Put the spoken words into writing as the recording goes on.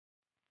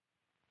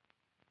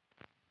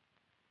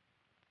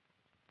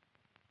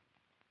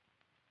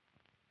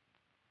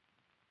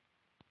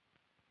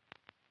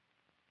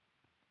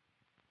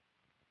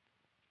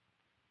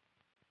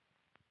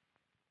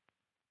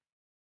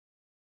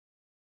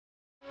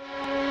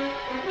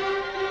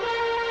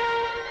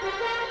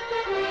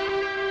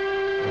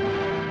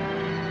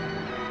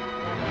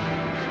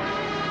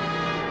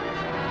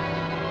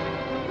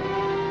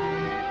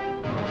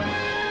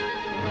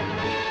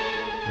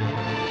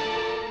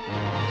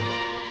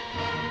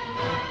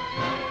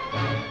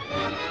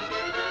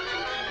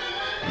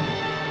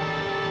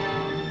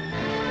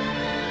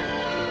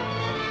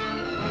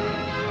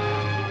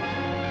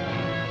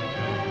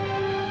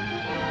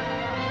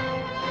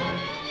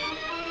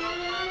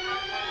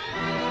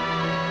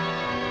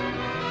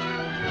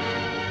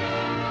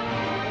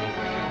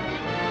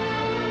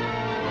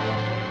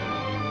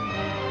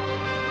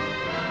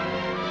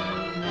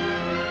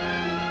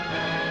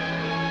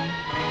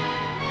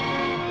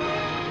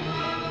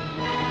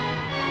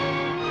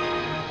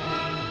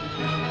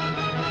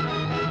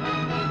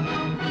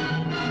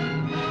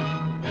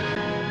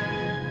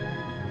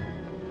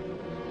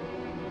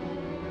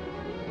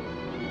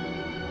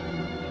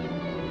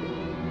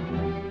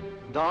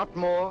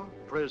Dartmoor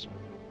Prison,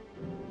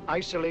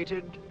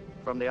 isolated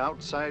from the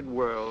outside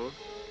world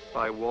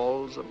by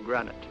walls of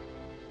granite.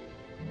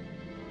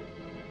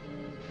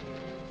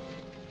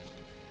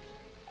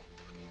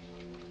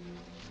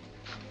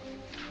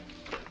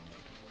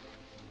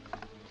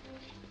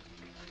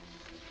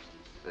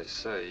 They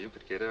say you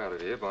could get out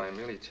of here by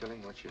merely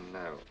telling what you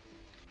know.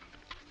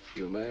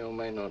 You may or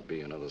may not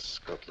be another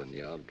Scotland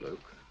Yard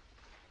bloke.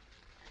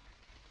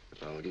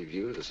 But I'll give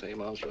you the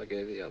same answer I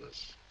gave the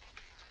others.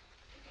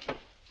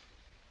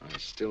 I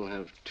still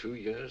have 2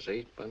 years,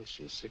 8 months,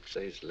 and 6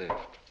 days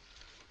left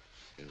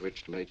in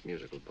which to make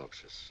musical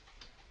boxes.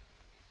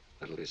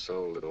 That'll be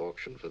sold at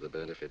auction for the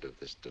benefit of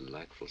this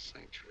delightful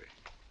sanctuary.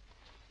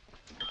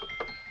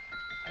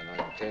 And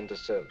I intend to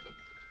serve them.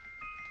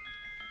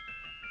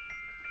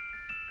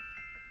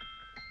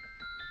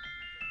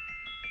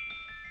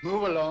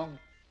 Move along.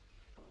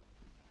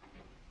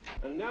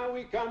 And now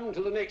we come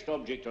to the next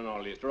object on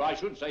our list, or I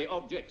should say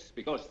objects,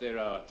 because there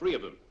are 3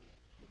 of them.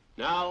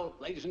 Now,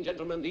 ladies and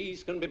gentlemen,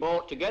 these can be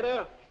bought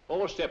together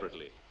or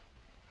separately.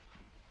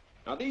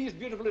 Now, these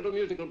beautiful little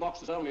musical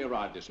boxes only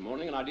arrived this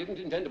morning, and I didn't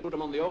intend to put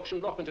them on the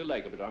auction block until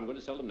later, but I'm going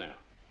to sell them now.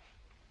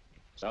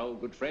 So,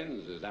 good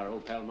friends, as our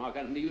old pal Mark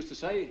Antony used to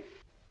say,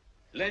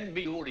 lend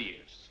me your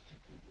ears.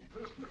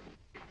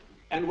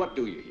 And what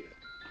do you hear?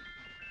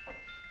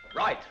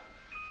 Right.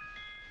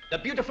 The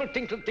beautiful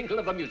tinkle tinkle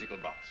of a musical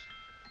box.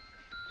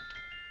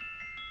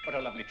 What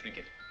a lovely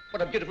trinket.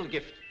 What a beautiful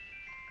gift.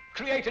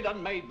 Created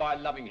and made by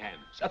loving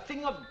hands. A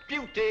thing of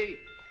beauty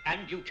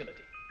and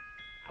utility.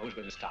 I was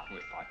going to start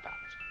with £5.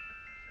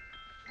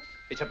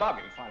 It's a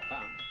bargain, £5.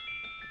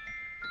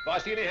 Do I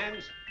see any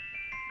hands?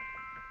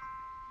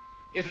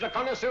 If there's a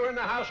connoisseur in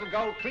the house, will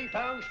go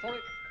 £3 for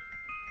it.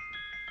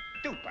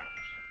 £2.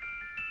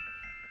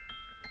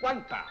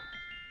 £1.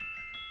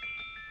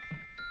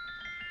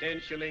 10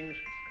 shillings.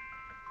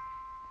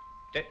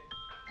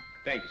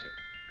 Thank you, sir.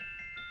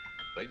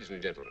 Ladies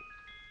and gentlemen,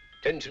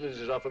 10 shillings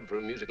is offered for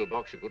a musical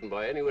box you couldn't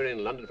buy anywhere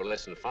in London for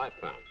less than £5.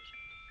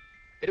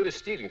 It was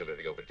stealing to let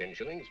it go for 10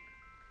 shillings,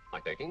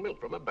 like taking milk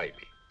from a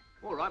baby.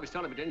 All right, we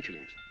started with 10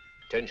 shillings.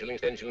 10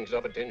 shillings, 10 shillings is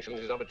offered, 10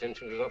 shillings is offered, 10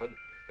 shillings is offered.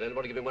 And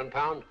anybody give him £1?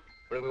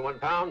 Will you give me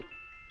 £1?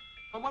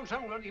 Oh, won't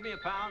someone give me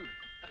 £1?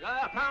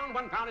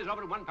 £1 is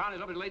offered, £1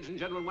 is offered, ladies and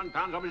gentlemen,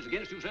 £1 offered is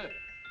against you, sir.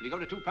 Will you go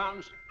to £2?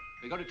 Will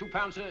you go to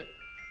 £2, sir?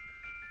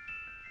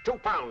 £2,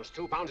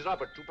 £2 is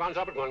offered, £2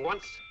 offered, going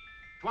once,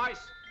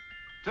 twice,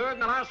 third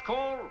and the last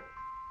call.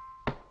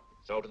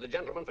 So to the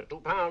gentleman for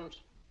 £2.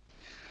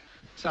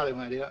 Sorry,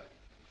 my dear.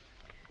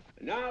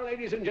 Now,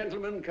 ladies and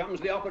gentlemen, comes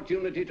the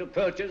opportunity to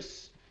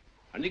purchase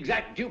an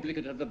exact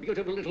duplicate of the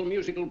beautiful little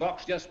musical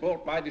box just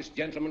bought by this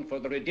gentleman for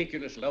the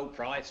ridiculous low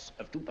price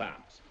of £2. Now,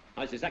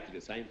 it's exactly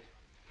the same.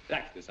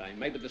 Exactly the same.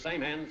 Made with the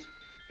same hands.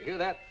 You hear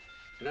that?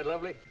 Isn't that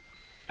lovely?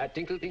 That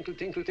tinkle, tinkle,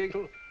 tinkle,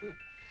 tinkle.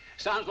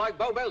 Sounds like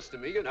Bow Bells to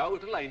me, you know,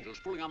 with little angels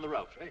pulling on the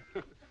ropes,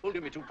 eh? Who'll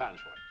give me £2 for it?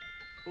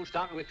 Who's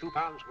starting with £2?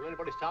 Will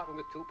anybody start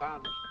with £2?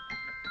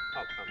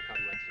 Oh, come,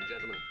 ladies and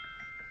gentlemen.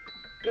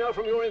 You know,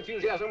 from your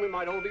enthusiasm, we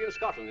might all be in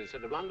Scotland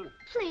instead of London.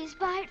 Please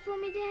buy it for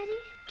me,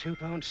 Daddy.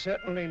 £2,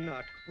 certainly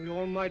not. We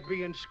all might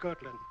be in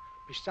Scotland.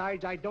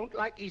 Besides, I don't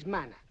like his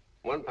manner.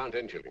 £1,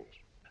 10 shillings.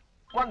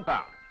 £1.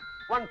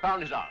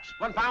 £1 is ours.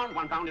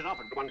 £1 is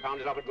offered. £1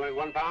 is offered, going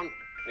 £1.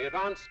 In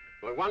advance,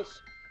 going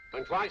once,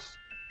 going twice.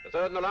 The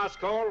third and the last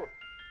call.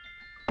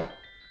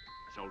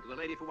 Sold to the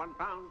lady for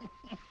 £1.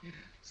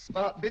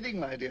 Smart bidding,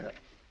 my dear.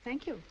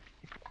 Thank you.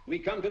 We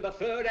come to the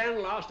third and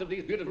last of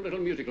these beautiful little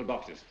musical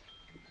boxes.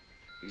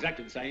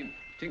 Exactly the same.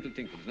 Tinkle,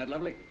 tinkle. Isn't that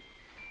lovely?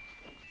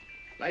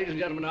 Ladies and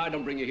gentlemen, I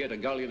don't bring you here to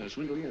gull you and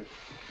swindle you.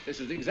 This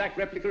is the exact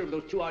replica of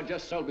those 2 I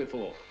just sold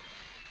before.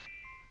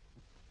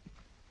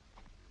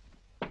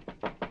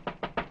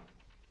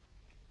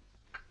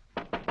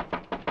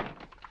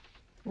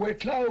 We're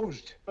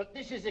closed. But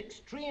this is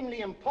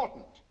extremely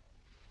important.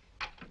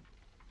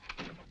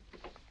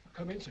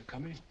 Come in, sir,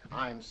 come in.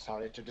 I'm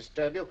sorry to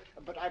disturb you,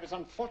 but I was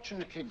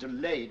unfortunately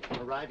delayed from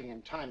arriving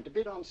in time to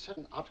bid on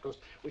certain articles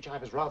which I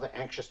was rather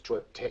anxious to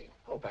obtain.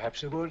 Oh,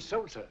 perhaps they weren't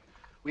sold, sir.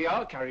 We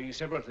are carrying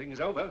several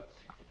things over.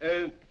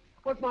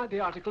 What might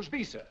the articles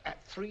be, sir?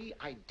 3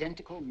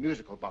 identical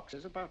musical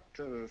boxes, about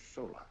so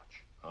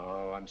large.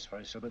 Oh, I'm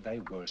sorry, sir, but they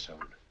were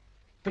sold.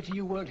 Pity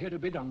you weren't here to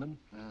bid on them.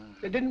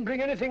 They didn't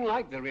bring anything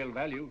like the real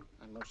value.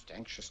 I'm most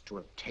anxious to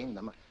obtain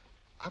them.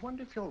 I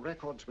wonder if your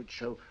records would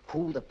show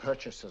who the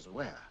purchasers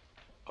were.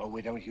 Oh,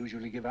 we don't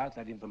usually give out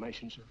that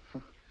information, sir.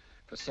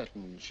 For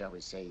certain, shall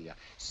we say,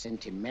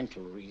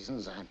 sentimental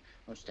reasons, I'm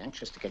most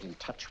anxious to get in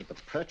touch with the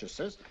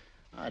purchasers.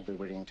 I'd be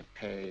willing to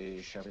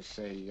pay, shall we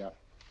say,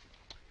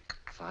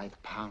 £5.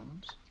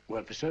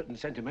 Well, for certain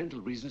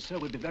sentimental reasons, sir,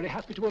 we'd be very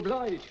happy to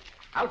oblige.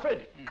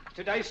 Alfred,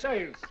 today's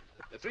sales.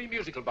 The 3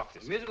 musical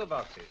boxes. Musical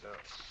boxes, oh.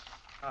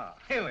 Ah,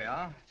 here we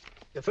are.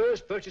 The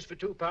first purchase for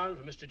 £2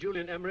 from Mr.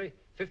 Julian Emery,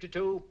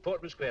 52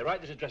 Portman Square.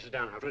 Write this address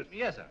down, Alfred.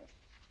 Yes, sir.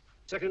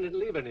 Second didn't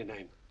leave any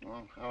name.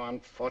 Oh, how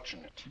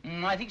unfortunate.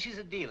 I think she's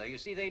a dealer. You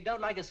see, they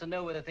don't like us to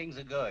know where the things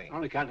are going.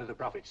 On account of the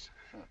profits.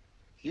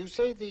 You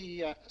say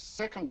the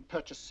second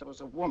purchaser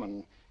was a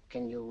woman.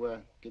 Can you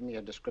give me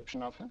a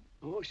description of her?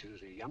 Oh, she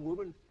was a young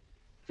woman,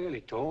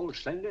 fairly tall,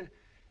 slender,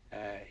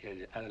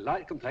 had a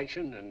light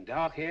complexion and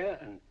dark hair,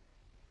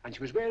 and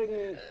she was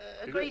wearing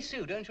A grey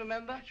suit, don't you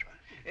remember? That's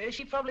right.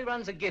 She probably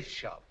runs a gift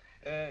shop.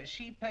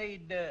 She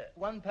paid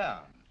 £1.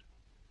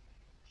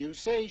 You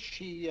say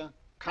she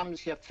comes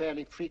here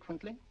fairly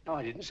frequently? No,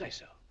 I didn't say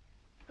so.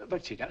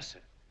 But she does, sir.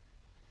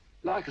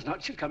 Like as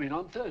not, she'll come in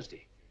on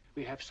Thursday.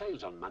 We have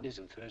sales on Mondays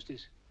and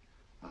Thursdays.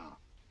 Oh.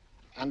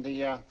 And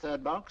the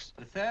third box?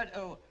 The third?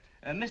 Oh,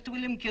 Mr.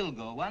 William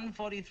Kilgore,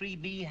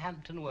 143B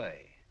Hampton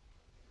Way.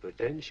 For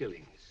 10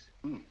 shillings.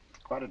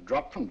 Quite a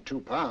drop from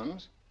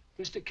 £2.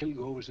 Mr.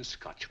 Kilgore was a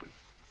Scotchman.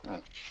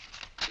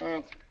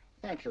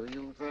 Thank you.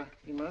 You've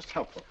been most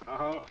helpful.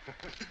 Oh,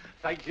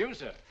 thank you,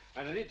 sir.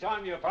 And any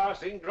time you're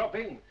passing, drop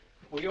in.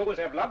 We always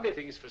have lovely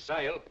things for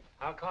sale.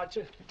 Our card,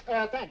 sir?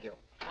 Thank you.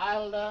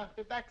 I'll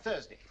be back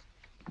Thursday.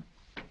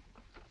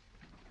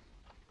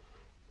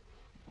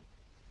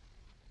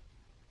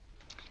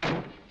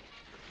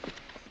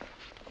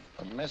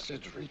 The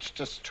message reached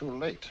us too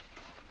late.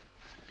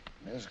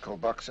 Musical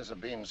boxes are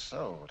being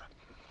sold.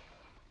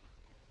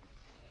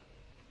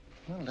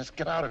 Well, let's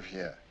get out of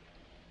here.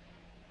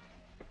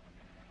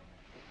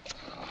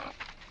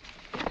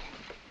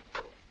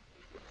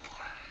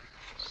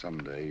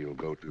 Someday you'll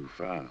go too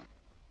far.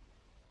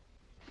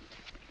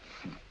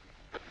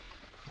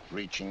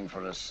 Reaching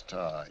for a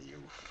star,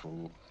 you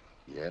fool.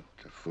 Yet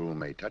a fool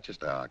may touch a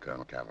star,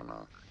 Colonel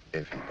Cavanaugh,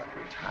 if he but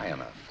reach high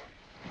enough.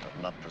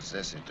 But not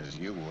possess it as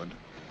you would.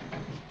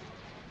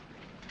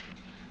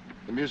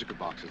 The musical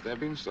boxes, they're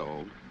being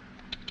sold.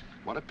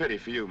 What a pity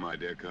for you, my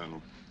dear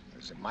Colonel.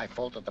 Is it my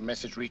fault that the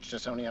message reached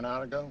us only an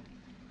hour ago?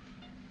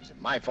 Is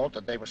it my fault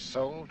that they were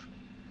sold?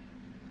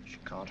 You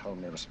can't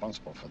hold me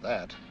responsible for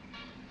that.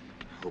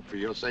 Hope for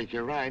your sake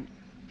you're right.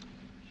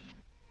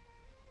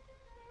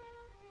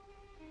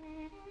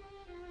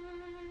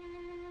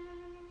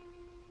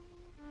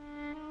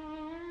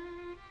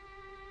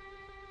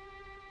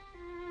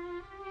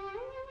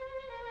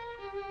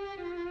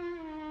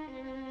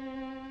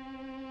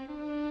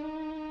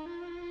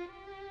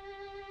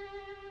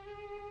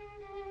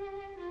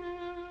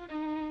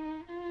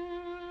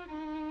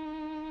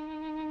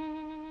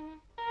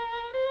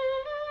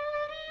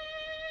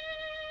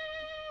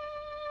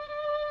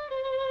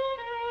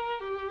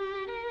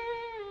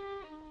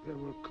 There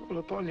will call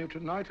upon you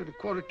tonight at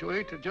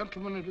 7:45, a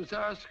gentleman who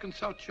desires to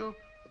consult you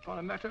upon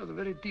a matter of the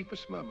very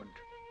deepest moment.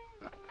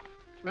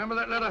 Remember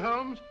that letter,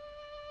 Holmes?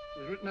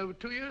 It was written over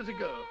 2 years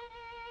ago.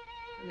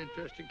 An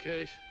interesting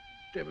case,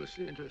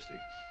 devilishly interesting.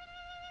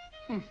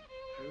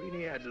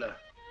 Irene Adler.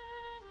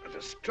 What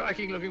a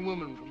striking-looking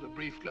woman from the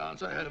brief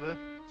glance I had of her.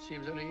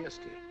 Seems only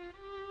yesterday.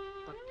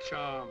 What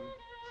charm.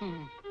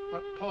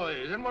 What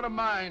poise, and what a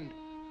mind.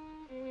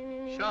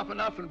 Sharp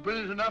enough and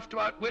brilliant enough to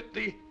outwit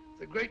the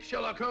great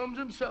Sherlock Holmes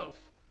himself.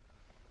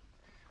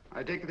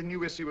 I take it the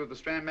new issue of the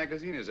Strand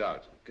magazine is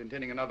out,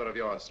 containing another of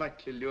your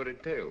slightly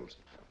lurid tales.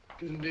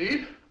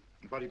 Indeed.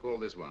 What do you call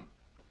this one?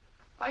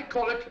 I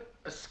call it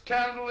A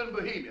Scandal in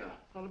Bohemia.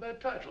 Not a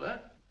bad title, eh?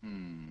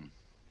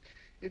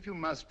 If you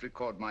must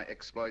record my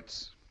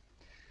exploits,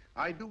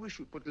 I do wish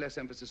you'd put less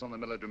emphasis on the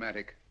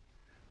melodramatic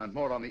and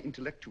more on the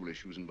intellectual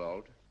issues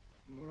involved.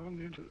 More on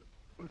the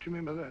what do you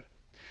mean by that?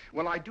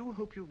 Well, I do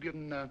hope you've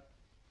given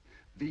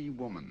the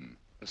woman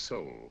a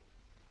soul.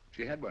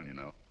 She had one, you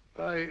know.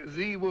 By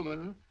the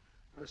woman,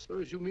 I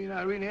suppose you mean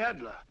Irene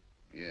Adler.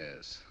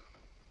 Yes.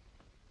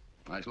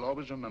 I shall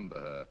always remember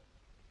her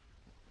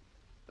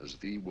as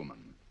the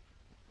woman.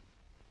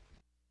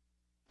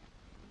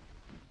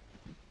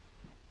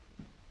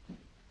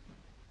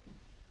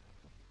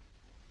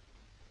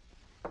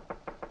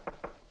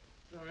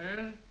 Come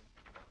in.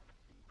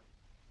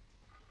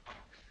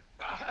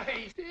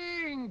 I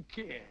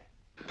think.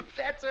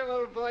 That's him,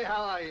 old boy.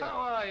 How are you? How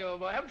are you,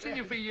 old boy? I haven't seen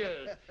you for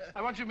years.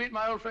 I want you to meet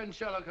my old friend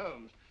Sherlock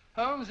Holmes.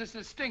 Holmes, this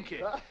is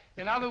Stinky.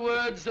 In other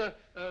words,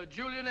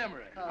 Julian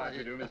Emery. How do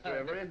you do, Mr.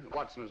 Emery?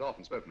 Watson has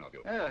often spoken of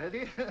you. Oh, had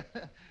he?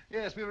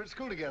 Yes, we were at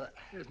school together.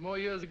 Yes, more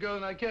years ago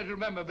than I care to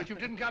remember, but you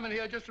didn't come in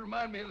here just to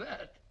remind me of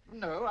that.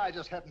 No, I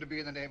just happened to be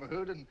in the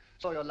neighborhood and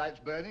saw your lights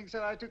burning,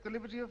 so I took the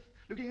liberty of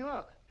looking you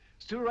up.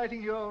 Still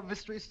writing your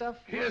mystery stuff?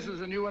 Yes,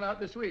 there's a new one out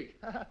this week.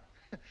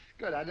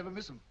 Good, I never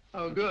miss them.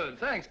 Oh, good,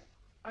 thanks.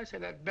 I say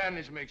that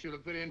bandage makes you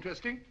look very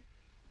interesting.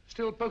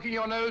 Still poking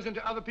your nose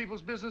into other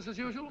people's business as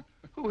usual?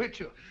 Who hit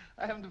you?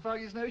 I haven't the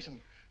foggiest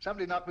notion.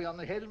 Somebody knocked me on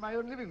the head in my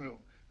own living room,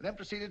 and then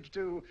proceeded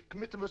to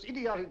commit the most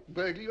idiotic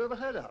burglary you ever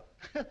heard of.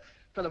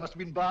 Fellow must have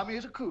been balmy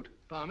as a coot.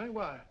 Balmy?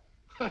 Why?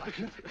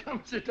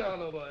 Come sit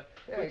down, old boy.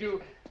 Thanks.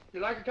 Would you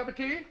like a cup of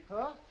tea?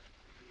 Huh?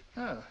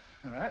 Oh,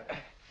 all right.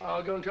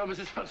 I'll go and tell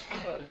Mrs. Hudson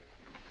about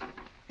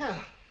it.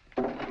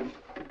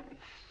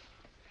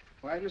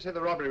 Why do you say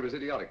the robbery was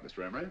idiotic,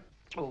 Mr. Emery?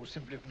 Oh,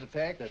 simply from the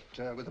fact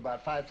that with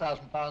about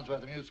 £5,000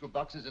 worth of musical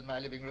boxes in my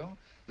living room,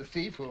 the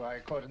thief, who I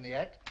caught in the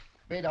act,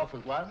 made off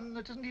with one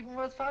that isn't even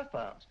worth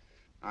 £5.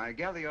 I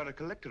gather you're a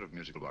collector of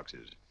musical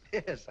boxes.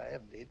 Yes, I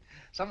am indeed.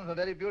 Some of them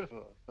are very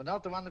beautiful, but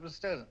not the one that was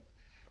stolen.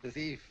 The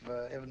thief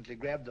evidently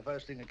grabbed the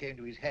first thing that came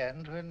to his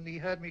hand when he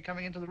heard me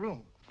coming into the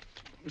room.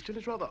 Still,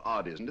 it's rather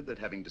odd, isn't it, that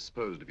having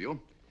disposed of you,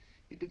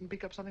 he didn't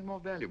pick up something more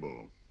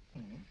valuable.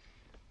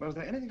 Was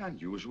there anything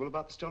unusual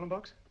about the stolen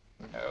box?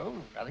 No,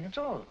 nothing at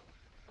all.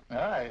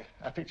 No,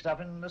 I picked it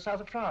up in the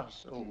south of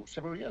France,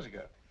 several years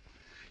ago.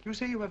 You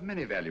say you have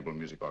many valuable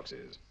music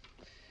boxes.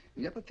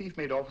 And yet the thief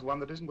made off with one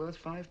that isn't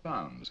worth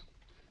 £5.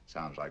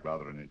 Sounds like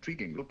rather an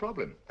intriguing little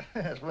problem.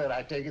 Well,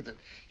 I take it that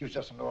he was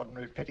just an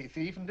ordinary petty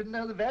thief and didn't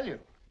know the value.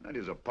 That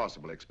is a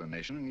possible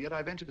explanation, and yet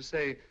I venture to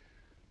say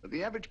that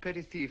the average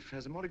petty thief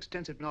has a more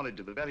extensive knowledge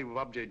of the value of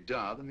objet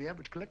d'art than the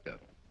average collector.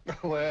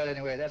 Well,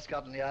 anyway, that's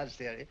Scotland Yard's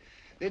theory.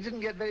 They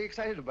didn't get very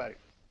excited about it.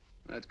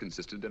 That's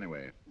consistent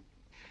anyway.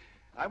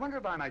 I wonder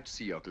if I might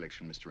see your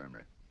collection, Mr.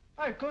 Emery.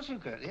 Oh, of course you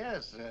could,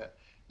 yes.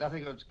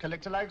 Nothing a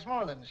collector likes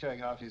more than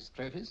showing off his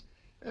trophies.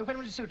 When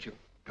would it suit you?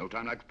 No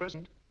time like the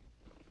present.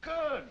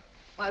 Good.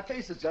 My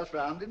place is just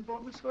round in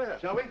Portman Square.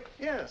 Shall we?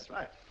 Yes,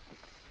 right.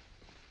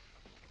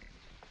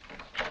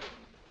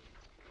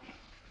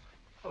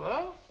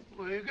 Hello?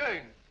 Where are you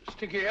going?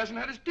 Stinky hasn't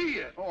had his tea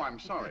yet. Oh, I'm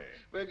sorry.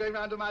 We're going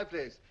round to my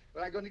place,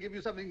 where I'm going to give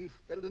you something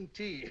better than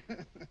tea.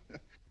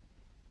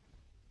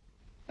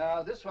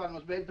 Now, this one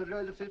was made for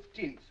Louis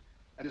XV,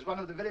 and is one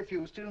of the very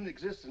few still in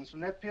existence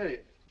from that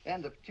period,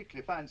 and a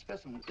particularly fine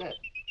specimen at that.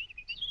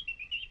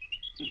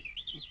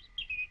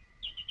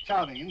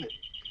 Charming, isn't it?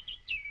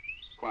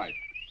 Quite.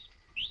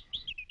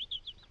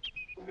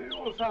 It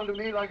all sounded to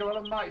me like a lot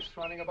of mice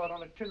running about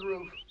on a tin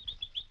roof.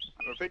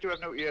 I'm afraid you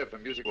have no ear for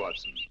music,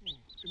 Watson.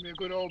 Give me a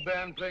good old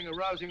band playing a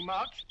rousing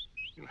march.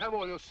 You have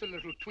all your silly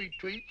little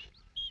tweets.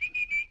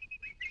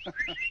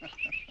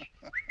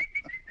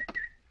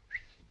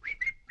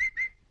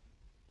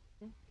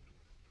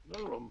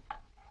 No.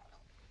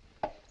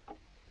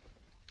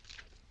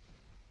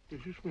 This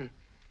is me.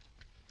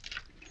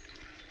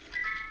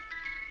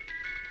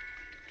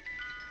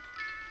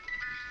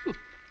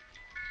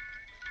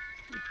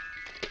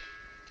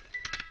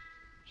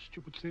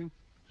 Stupid thing.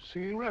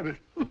 Singing rabbit.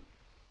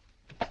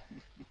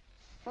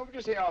 What would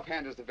you say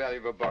offhand is the value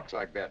of a box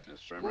like that,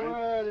 Mr. Emery?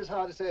 Well, it's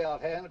hard to say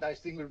offhand, but I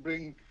think we'll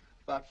bring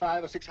about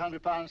 £500 or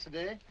 £600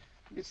 today.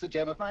 It's the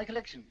gem of my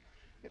collection.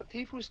 A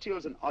thief who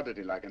steals an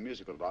oddity like a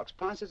musical box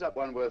passes up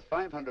one worth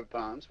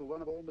 £500 for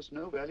one of almost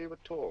no value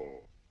at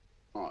all.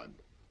 Odd.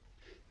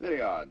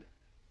 Very odd.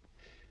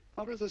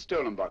 What was the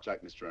stolen box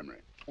like, Mr.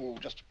 Emery? Oh,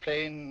 just a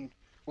plain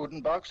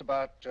wooden box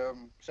about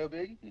so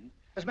big.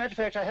 As a matter of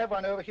fact, I have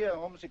one over here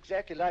almost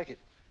exactly like it.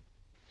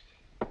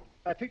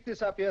 I picked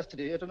this up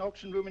yesterday at an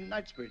auction room in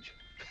Knightsbridge.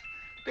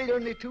 Paid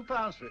only £2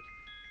 for it.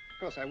 Of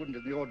course, I wouldn't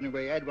in the ordinary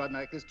way add one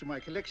like this to my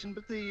collection,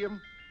 but the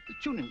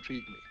tune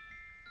intrigued me.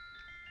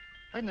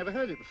 I'd never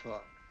heard it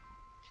before.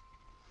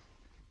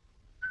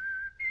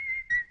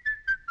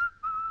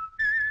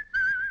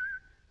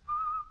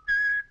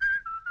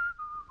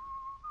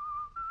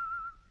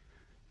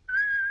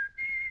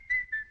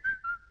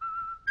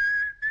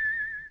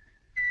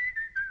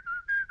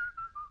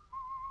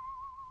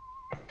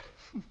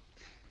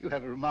 You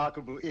have a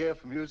remarkable ear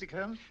for music,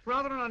 Holmes.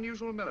 Rather an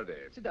unusual melody.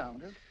 Sit down,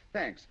 Bill.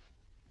 Thanks.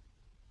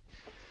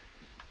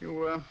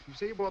 You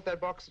say you bought that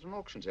box at an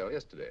auction sale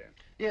yesterday?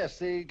 Yes,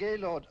 the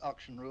Gaylord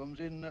auction rooms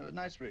in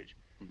Knightsbridge.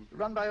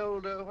 Run by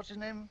old, what's his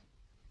name?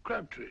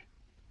 Crabtree.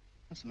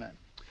 That's the man.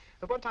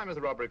 At what time was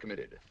the robbery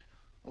committed?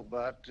 Oh,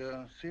 about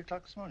 3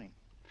 o'clock this morning.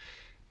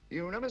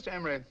 You know, Mr.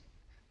 Emery,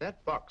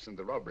 that box and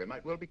the robbery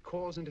might well be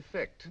cause and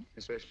effect,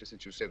 especially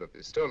since you say that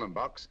the stolen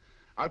box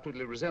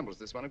outwardly resembles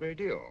this one a great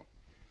deal.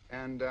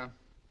 And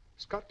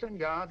Scotland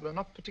Yard were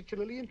not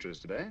particularly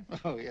interested, eh?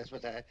 Oh, yes,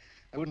 but I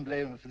wouldn't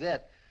blame him for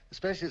that.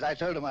 Especially as I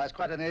told him I was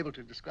quite unable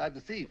to describe the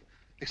thief.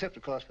 Except,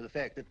 of course, for the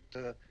fact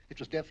that it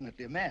was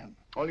definitely a man.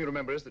 All you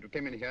remember is that you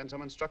came in here and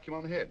someone struck you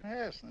on the head.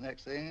 Yes, the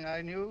next thing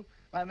I knew,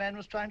 my man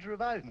was trying to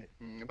revive me.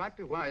 It might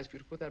be wise for you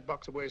to put that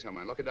box away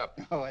somewhere and lock it up.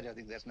 Oh, I don't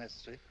think that's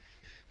necessary.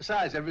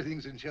 Besides,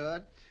 everything's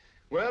insured.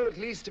 Well, at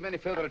least if any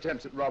further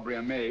attempts at robbery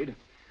are made,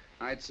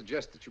 I'd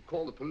suggest that you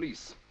call the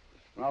police,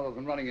 rather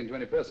than running into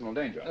any personal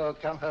danger. Oh,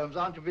 come, Holmes,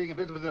 aren't you being a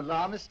bit of an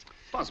alarmist?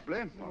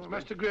 Possibly. Well,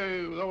 Mr.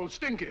 Gray with old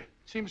Stinky.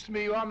 Seems to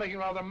me you are making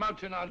rather a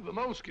mountain out of a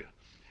moleskin.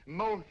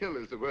 Molehill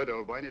is the word,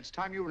 old boy, and it's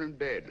time you were in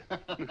bed.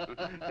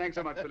 Thanks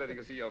so much for letting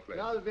us see your place.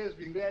 All the best. It's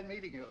been glad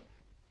meeting you.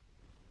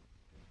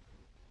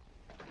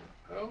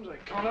 Holmes, I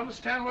can't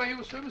understand why you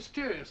were so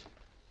mysterious.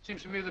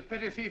 Seems to me the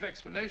petty thief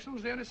explanation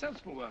was the only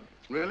sensible one.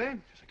 Really?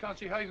 Yes, I can't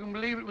see how you can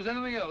believe it was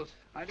anything else.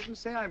 I didn't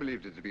say I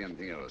believed it to be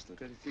anything else. The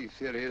petty thief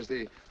theory is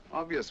the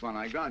obvious one,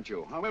 I grant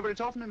you. However,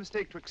 it's often a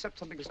mistake to accept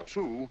something as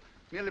true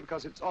merely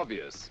because it's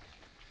obvious.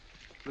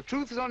 The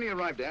truth is only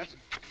arrived at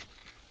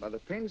by the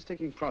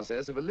painstaking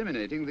process of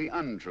eliminating the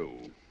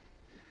untrue.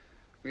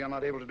 We are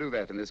not able to do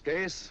that in this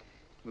case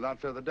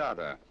without further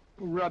data.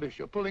 Rubbish,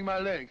 you're pulling my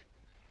leg.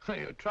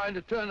 You're trying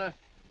to turn a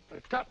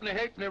tuppenny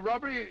halfpenny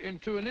robbery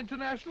into an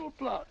international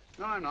plot.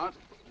 No, I'm not.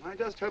 I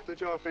just hope that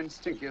your friend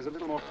Stinky is a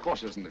little more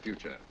cautious in the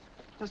future.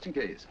 Just in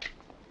case.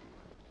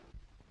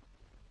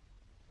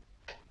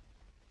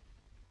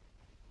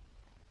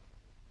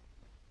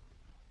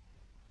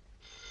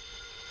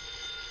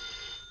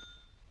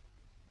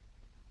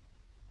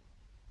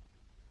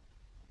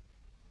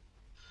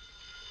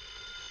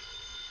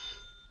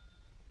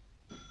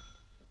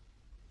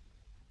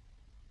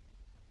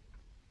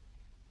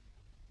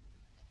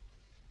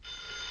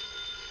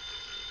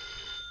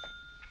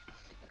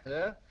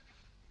 Yeah?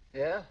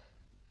 Yeah?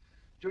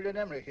 Julian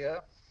Emery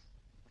here.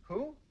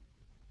 Who?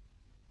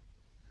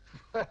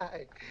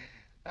 Why,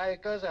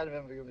 of course I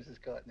remember you, Mrs.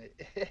 Courtney.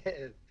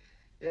 Yes.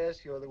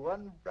 Yes, you're the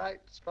one bright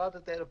spot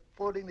at that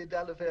appallingly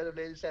dull affair of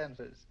Lady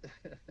Sanford's.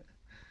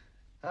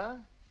 Huh?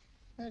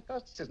 Of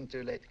course it isn't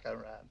too late to come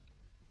round.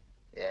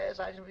 Yes,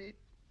 I shall be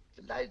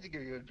delighted to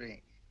give you a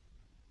drink.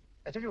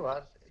 I tell you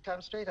what,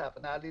 come straight up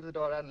and I'll leave the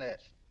door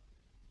unlatched.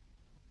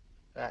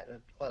 Right,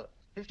 well,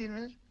 15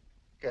 minutes?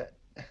 Good.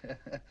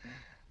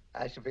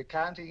 I shall be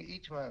counting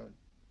each moment.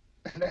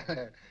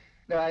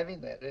 No, I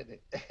mean that, really.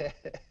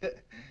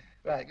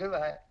 Right,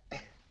 goodbye.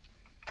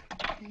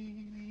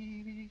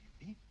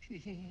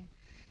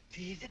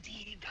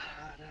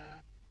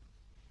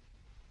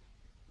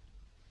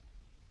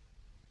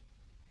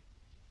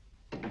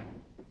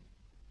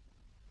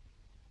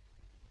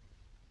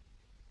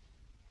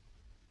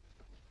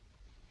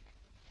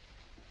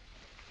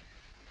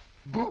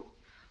 Boo!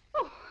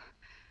 Oh,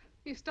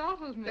 you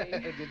startled me.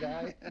 Did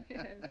I?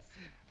 Yes.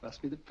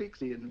 Must be the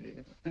pixie in me.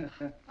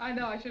 I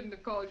know I shouldn't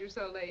have called you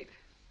so late,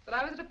 but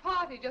I was at a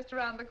party just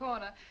around the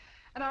corner,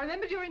 and I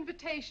remembered your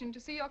invitation to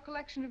see your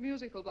collection of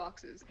musical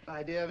boxes.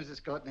 My dear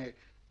Mrs. Courtney,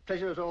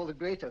 pleasure is all the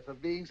greater for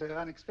being so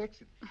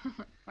unexpected.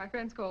 My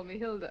friends call me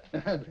Hilda.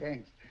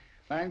 Thanks.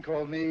 Mine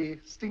called me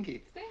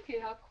Stinky. Stinky,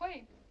 how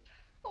quaint.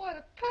 Oh, what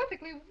a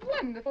perfectly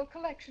wonderful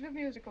collection of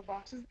musical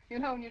boxes. You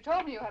know, when you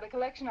told me you had a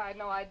collection, I had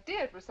no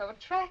idea it was so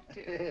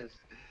attractive. Yes.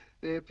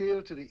 They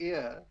appeal to the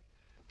ear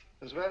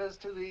as well as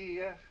to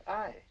the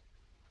eye.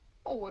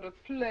 Oh, what a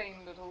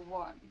plain little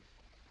one.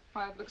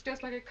 Why, it looks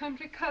just like a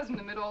country cousin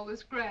amid all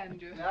this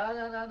grandeur.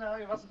 No.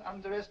 You mustn't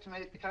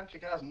underestimate the country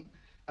cousin.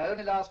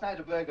 Only last night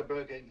a burglar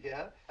broke in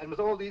here, and with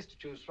all these to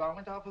choose from,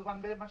 went off with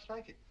one very much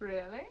like it.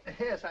 Really?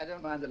 Yes, I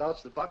don't mind the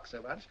loss of the box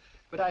so much,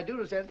 but I do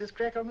resent this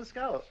crack on the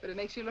skull. But it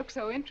makes you look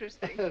so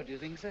interesting. Oh, do you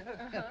think so?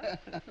 Uh-huh.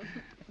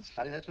 It's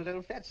funny, that's what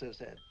old Fatso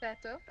said.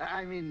 Fatso?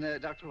 I mean,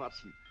 Dr.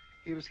 Watson.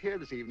 He was here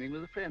this evening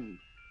with a friend,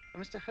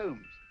 Mr.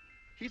 Holmes.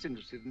 He's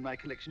interested in my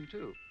collection,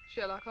 too.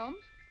 Sherlock Holmes?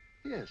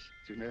 Yes.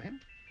 Do you know him?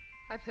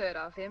 I've heard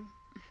of him.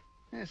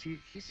 Yes,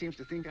 he seems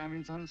to think I'm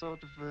in some sort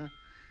of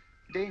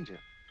danger.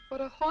 What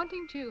a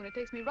haunting tune. It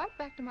takes me right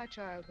back to my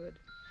childhood.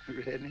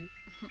 Really?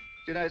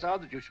 You know, it's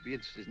odd that you should be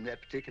interested in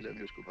that particular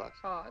musical box.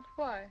 Odd?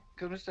 Why?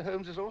 Because Mr.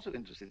 Holmes is also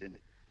interested in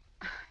it.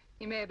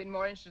 He may have been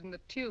more interested in the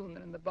tune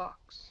than in the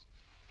box.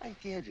 My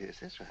dear, yes,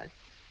 that's right.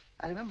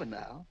 I remember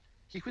now.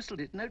 He whistled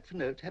it note for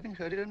note, having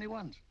heard it only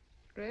once.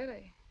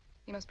 Really?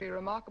 He must be a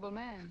remarkable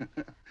man.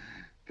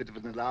 Bit of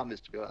an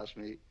alarmist, if you ask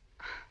me.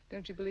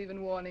 Don't you believe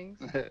in warnings?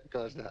 Of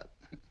course not.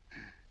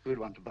 Who'd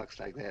want a box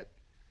like that?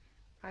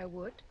 I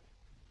would.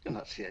 You're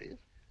not serious.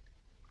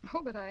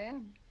 Oh, but I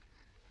am.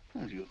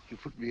 Well, you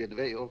put me in a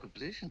very awkward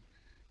position.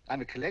 I'm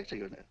a collector,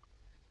 you know.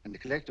 And the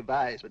collector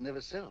buys but never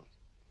sells.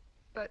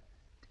 But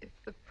if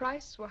the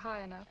price were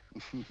high enough...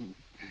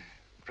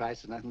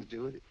 Price has nothing to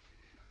do with it.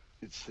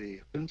 It's the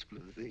principle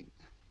of the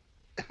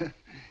thing.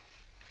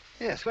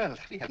 Yes, well,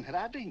 we haven't had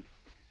our drink.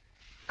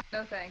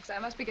 No, thanks. I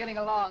must be getting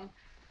along.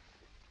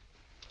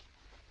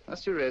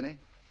 Must you really?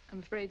 I'm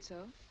afraid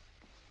so.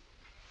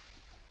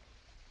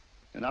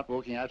 You're not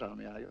walking out on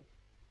me, are you?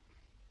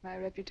 My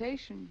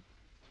reputation,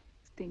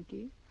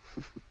 Stinky.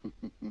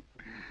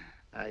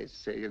 I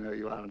say, you know,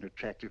 you are an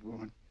attractive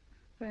woman.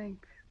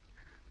 Thanks.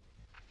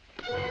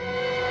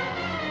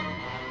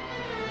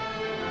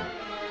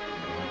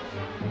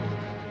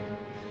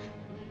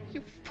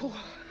 You fool.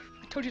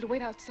 I told you to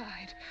wait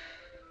outside.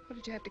 What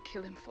did you have to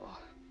kill him for?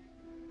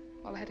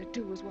 All I had to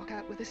do was walk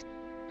out with us.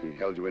 He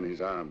held you in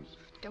his arms.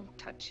 Don't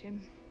touch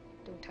him.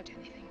 Don't touch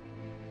anything.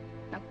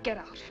 Now get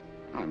out.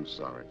 I'm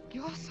sorry.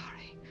 You're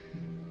sorry.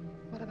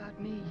 What about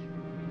me?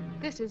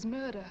 This is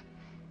murder.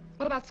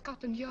 What about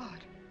Scotland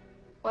Yard?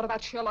 What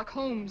about Sherlock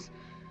Holmes?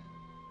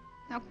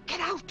 Now get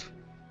out!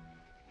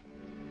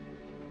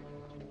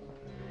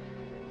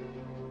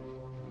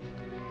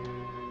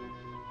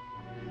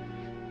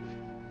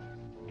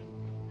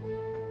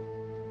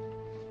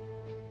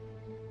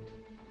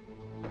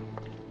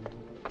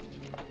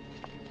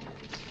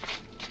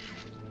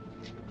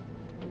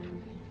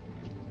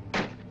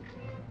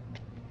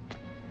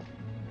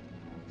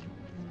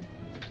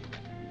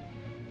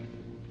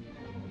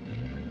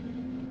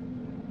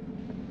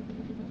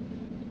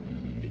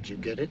 Did you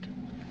get it?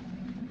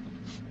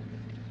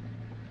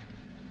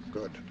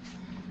 Good.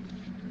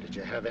 Did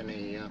you have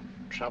any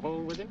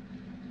trouble with him?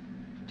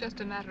 Just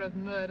a matter of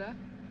murder.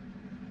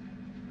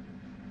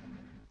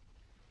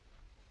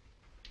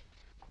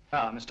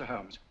 Ah, Mr.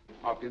 Holmes.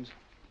 Hopkins?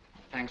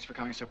 Thanks for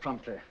coming so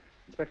promptly.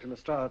 Inspector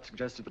Lestrade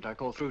suggested that I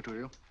call through to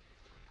you.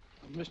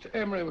 Mr.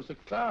 Emery was the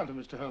client of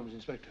Mr. Holmes,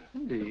 Inspector.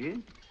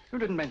 Indeed. You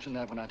didn't mention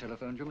that when I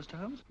telephoned you, Mr.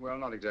 Holmes. Well,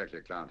 not exactly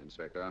a client,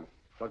 Inspector.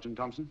 Sergeant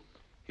Thompson?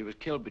 He was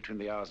killed between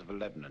the hours of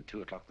 11 and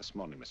 2 o'clock this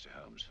morning, Mr.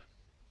 Holmes.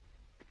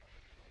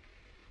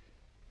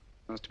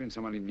 Must have been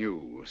someone he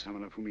knew,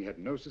 someone of whom he had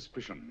no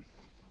suspicion.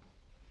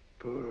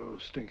 Poor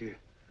old Stinky.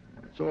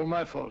 It's all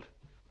my fault.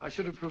 I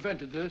should have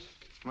prevented this.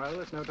 Well,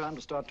 there's no time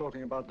to start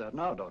talking about that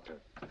now, Doctor.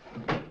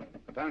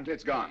 Apparently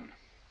it's gone.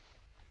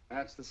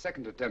 That's the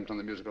second attempt on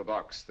the musical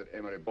box that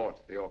Emery bought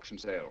at the auction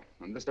sale.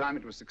 And this time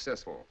it was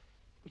successful.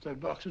 But that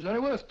box is only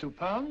worth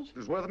 £2. It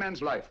was worth a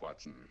man's life,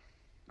 Watson.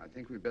 I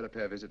think we'd better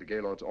pay a visit to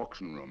Gaylord's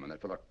auction room and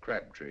that fellow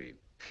Crabtree.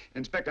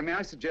 Inspector, may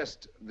I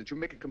suggest that you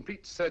make a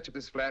complete search of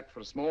this flat for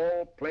a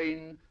small,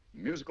 plain,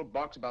 musical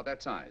box about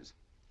that size?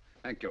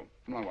 Thank you.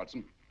 Come on,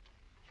 Watson.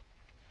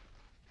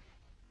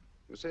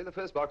 You say the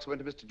first box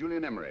went to Mr.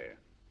 Julian Emery.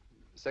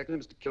 The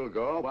second to Mr.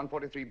 Kilgore,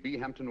 143B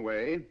Hampton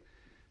Way.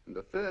 And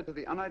the third to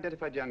the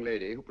unidentified young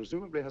lady who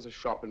presumably has a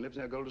shop and lives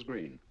near Golders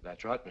Green.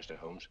 That's right, Mr.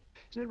 Holmes.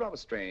 Isn't it rather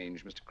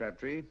strange, Mr.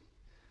 Crabtree,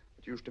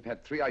 that you should have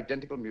had 3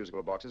 identical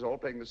musical boxes all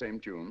playing the same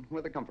tune?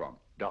 Where'd they come from?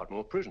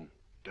 Dartmoor Prison.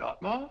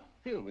 Dartmoor?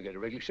 Yeah, we get a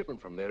regular shipment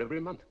from there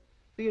every month.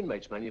 The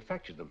inmates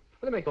manufacture them.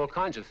 Well, they make all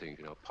kinds of things,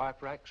 you know,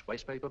 pipe racks,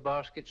 waste paper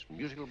baskets,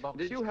 musical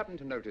boxes. Did you happen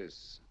to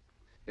notice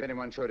if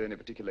anyone showed any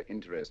particular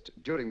interest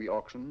during the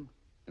auction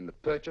in the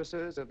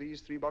purchasers of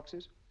these 3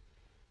 boxes?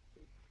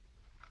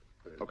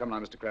 Oh, come now,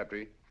 Mr.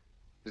 Crabtree.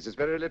 This is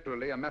very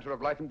literally a matter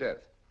of life and death.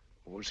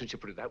 Well, since you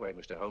put it that way,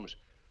 Mr. Holmes,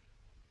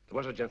 there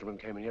was a gentleman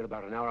came in here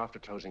about an hour after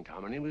closing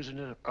time, and he was in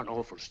an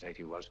awful state,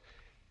 he was.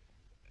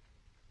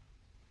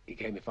 He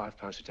gave me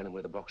 £5 to tell him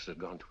where the boxes had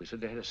gone to. He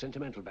said they had a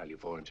sentimental value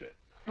for him, sir.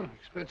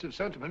 Expensive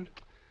sentiment.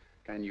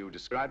 Can you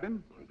describe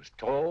him? He was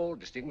tall,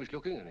 distinguished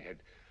looking, and he had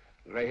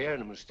grey hair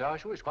and a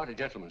moustache. He was quite a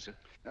gentleman, sir.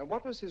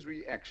 What was his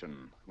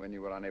reaction when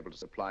you were unable to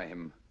supply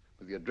him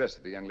with the address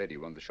of the young lady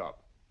who owned the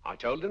shop? I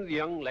told him the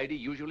young lady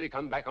usually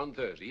come back on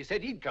Thursday. He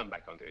said he'd come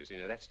back on Thursday.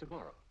 Now, that's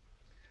tomorrow.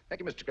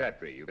 Thank you, Mr.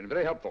 Crabtree. You've been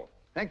very helpful.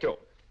 Thank you.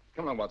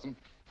 Come on, Watson.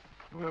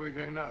 Where are we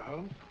going now,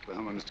 Holmes? The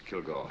home of Mr.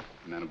 Kilgore,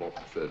 the man who bought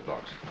the 3rd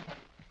box.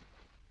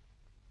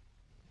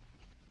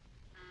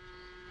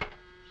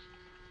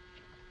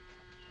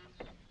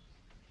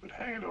 But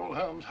hang it all,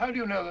 Holmes, how do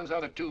you know those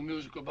other 2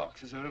 musical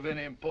boxes are of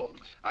any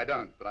importance? I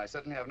don't, but I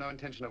certainly have no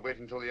intention of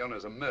waiting until the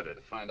owners are murdered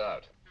to find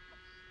out.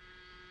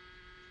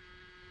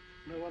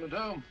 No one at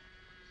home.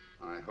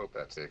 I hope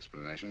that's the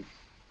explanation.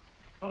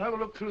 I'll have a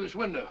look through this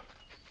window.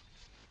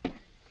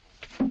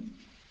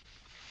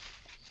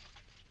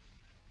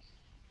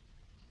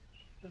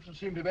 Doesn't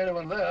seem to be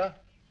anyone there.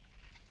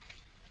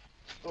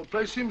 The whole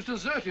place seems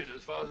deserted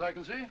as far as I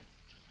can see.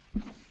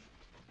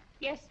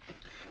 Yes.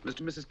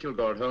 Mr. and Mrs.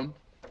 Kilgore at home?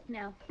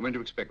 No. When do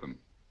you expect them?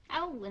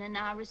 Oh, in an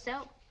hour or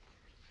so.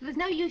 There's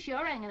no use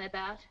your hanging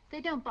about.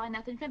 They don't buy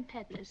nothing from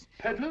peddlers.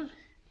 Peddlers?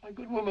 My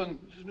good woman,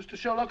 this is Mr.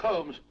 Sherlock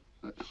Holmes.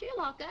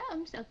 Sherlock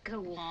Holmes? Oh,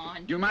 go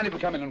on. Do you mind if we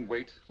come in and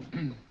wait?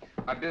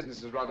 My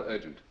business is rather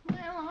urgent.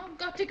 Well, I've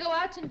got to go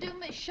out and do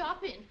my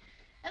shopping.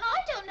 And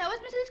I don't know as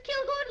Mrs.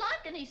 Kilgore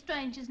like any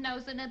strangers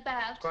nosing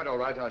about. Quite all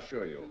right, I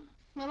assure you.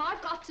 Well,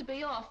 I've got to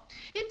be off.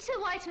 You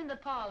 2 wait in the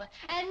parlour.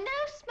 And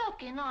no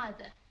smoking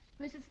either.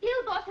 Mrs.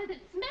 Kilgore says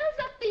it smells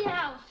up the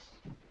house.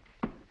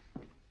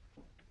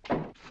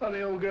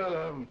 Funny old girl,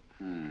 Holmes.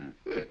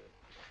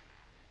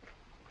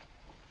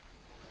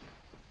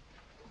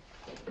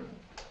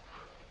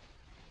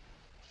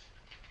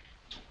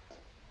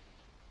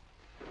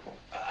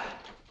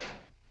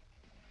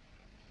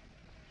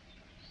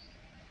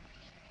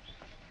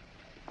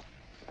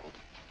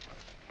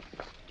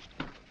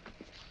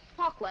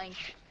 Park Lane.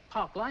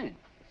 Park Lane?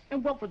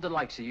 And what would the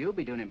likes of you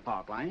be doing in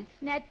Park Lane?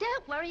 Now,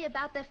 don't worry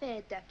about the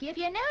fare, Ducky. If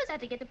you knows how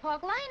to get to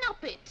Park Lane,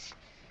 up it.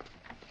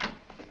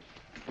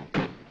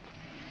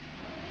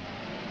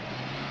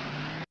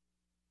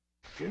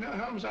 You know,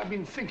 Holmes, I've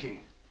been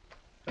thinking.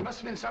 There must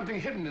have been something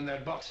hidden in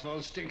that box of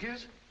old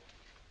stinkers.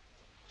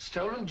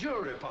 Stolen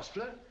jewelry,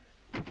 possibly.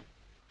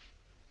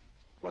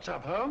 What's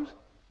up, Holmes?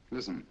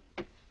 Listen.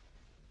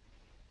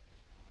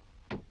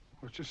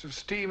 What's just the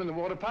steam in the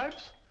water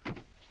pipes?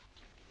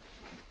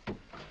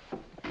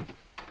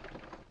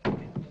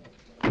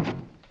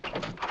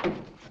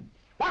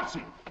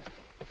 Watson!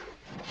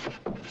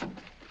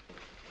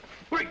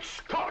 Great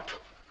Scott!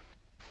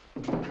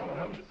 Come on,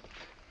 Holmes.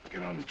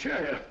 Get on the chair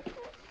here.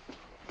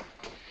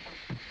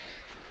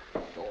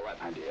 All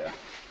right, my dear.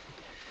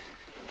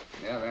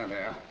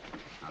 There.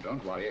 Now,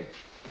 don't worry.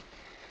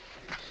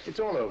 It's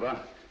all over.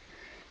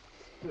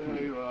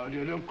 There you are,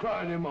 dear. Don't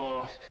cry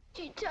anymore.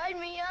 She tied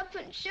me up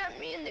and shut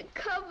me in the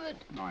cupboard.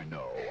 I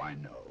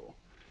know.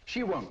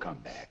 She won't come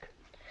back.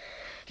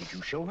 Did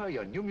you show her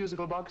your new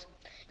musical box?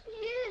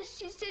 Yes,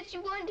 she said she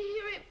wanted to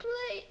hear it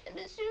play, and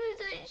as soon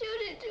as I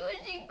showed it to her,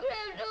 she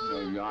grabbed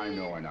hold of it. I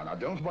know. Now,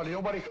 don't worry,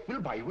 nobody.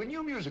 We'll buy you a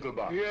new musical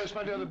box. Yes,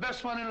 my dear, the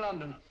best one in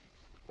London.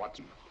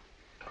 Watson.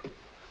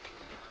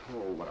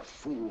 Oh, what a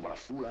fool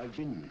I've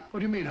been. What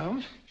do you mean,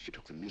 Holmes? She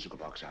took the musical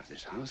box out of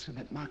this house in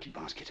that market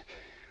basket,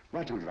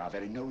 right under our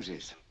very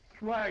noses.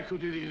 Why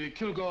could the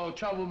Kilgore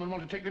charwoman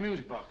want to take the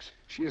music box?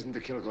 She isn't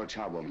the Kilgore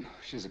charwoman.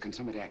 She's a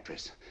consummate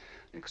actress.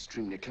 An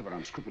extremely clever,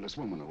 unscrupulous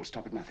woman who will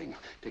stop at nothing.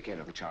 Take care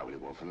of the child, will you,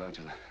 Wolf,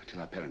 till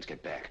our parents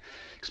get back.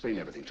 Explain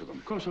everything to them.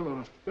 Of course I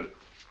will. But,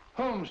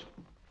 Holmes,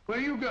 where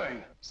are you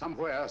going?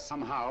 Somewhere,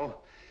 somehow,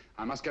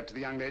 I must get to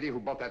the young lady who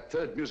bought that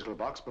 3rd musical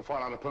box before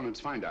our opponents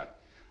find her.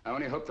 I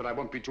only hope that I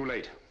won't be too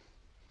late.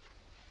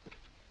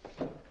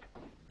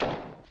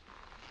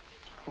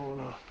 Oh,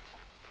 no.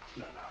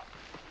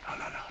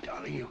 No,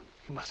 darling, you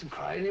mustn't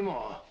cry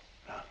anymore.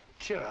 Now,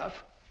 cheer up.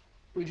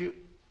 Would you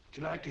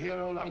like to hear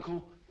old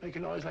Uncle make a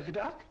noise like a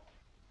duck?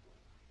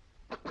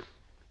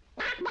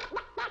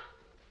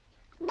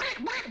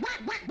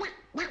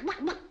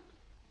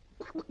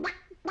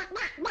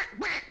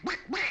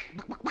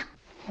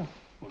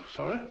 Oh,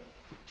 sorry.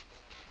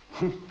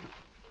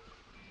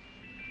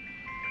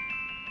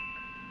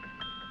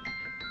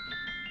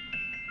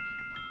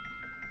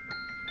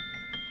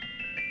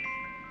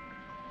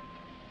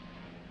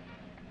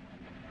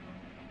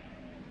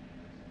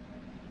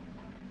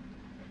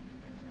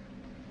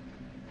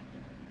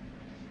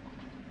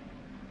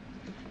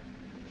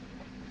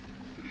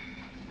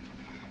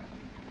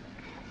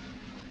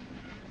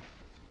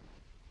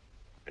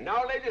 And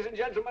now, ladies and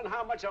gentlemen,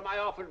 how much am I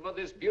offered for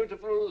this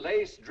beautiful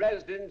lace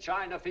Dresden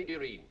china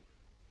figurine?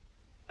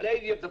 A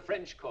lady of the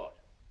French court.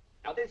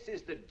 Now, this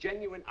is the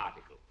genuine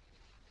article.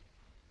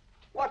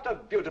 What a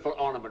beautiful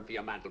ornament for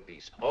your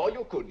mantelpiece. Or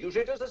you could use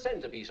it as a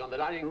centerpiece on the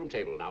dining room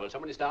table. Now, will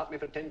somebody start me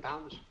for £10?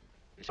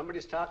 Will somebody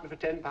start me for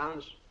 £10?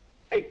 £8?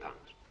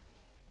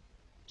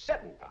 £7?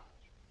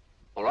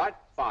 All right,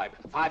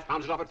 £5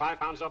 is offered,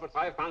 £5 is offered,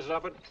 £5 is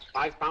offered,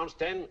 £5,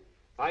 10,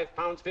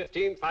 £5,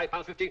 15,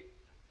 £5, 15.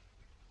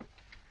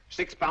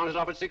 £6 is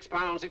offered, £6,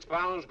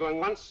 £6, going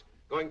once,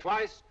 going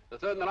twice, the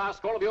third and the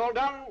last call will be all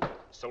done.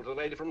 Sold to the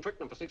lady from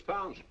Twickenham for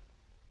 £6.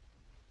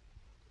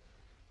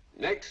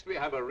 Next, we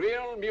have a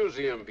real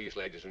museum piece,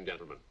 ladies and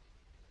gentlemen.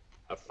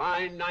 A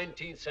fine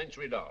 19th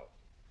century doll.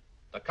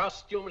 The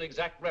costume an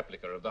exact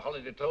replica of the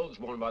holiday clothes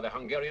worn by the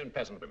Hungarian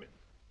peasant women.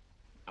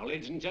 Now,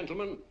 ladies and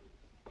gentlemen,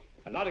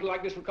 an article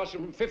like this would cost you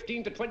from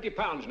 £15 to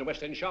 £20 in a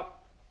West End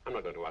shop. I'm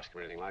not going to ask you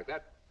anything like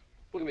that.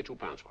 Who'll give me £2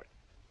 for it?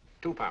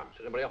 £2.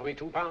 Anybody offer me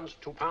 £2?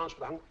 £2 for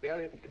the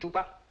Hungarian?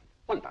 £2?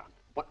 £1.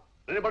 What?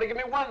 Anybody give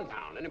me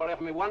 £1? Anybody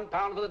offer me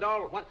 £1 for the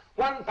doll?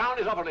 £1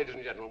 is offered, ladies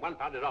and gentlemen.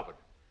 £1 is offered.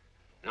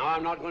 Now,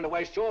 I'm not going to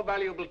waste your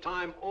valuable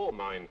time or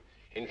mine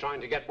in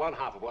trying to get one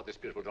half of what this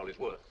beautiful doll is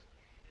worth.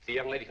 If the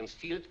young lady can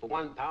steal it for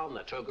 £1,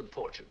 that's her good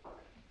fortune.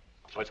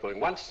 So it's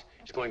going once,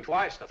 it's going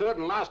twice, the third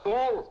and last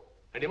call.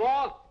 Any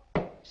more?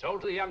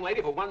 Sold to the young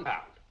lady for £1.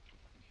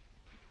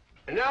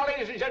 And now,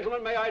 ladies and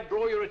gentlemen, may I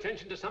draw your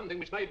attention to something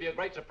which may be a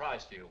great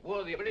surprise to you,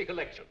 worthy of any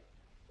collection.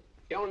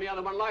 The only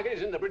other one like it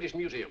is in the British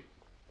Museum.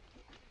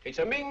 It's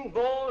a Ming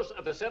vase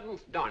of the 7th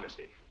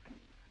dynasty.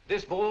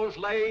 This vase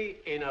lay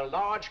in a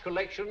large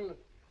collection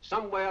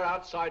somewhere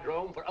outside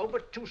Rome for over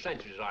 2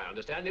 centuries, I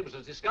understand. It was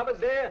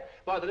discovered there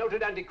by the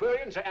noted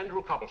antiquarian, Sir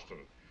Andrew Coppleston.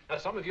 Now,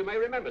 some of you may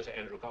remember Sir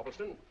Andrew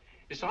Coppleston.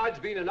 Besides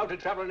being a noted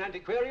traveller and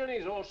antiquarian,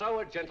 he's also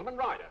a gentleman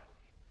rider.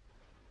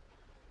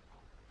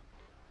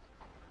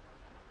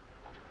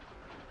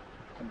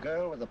 A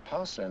girl with a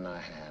parcel in her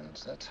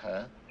hands, that's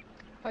her.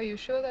 Are you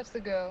sure that's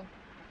the girl?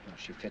 Well,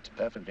 she fits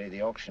perfectly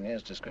the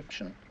auctioneer's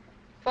description.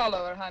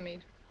 Follow her,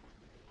 Hamid.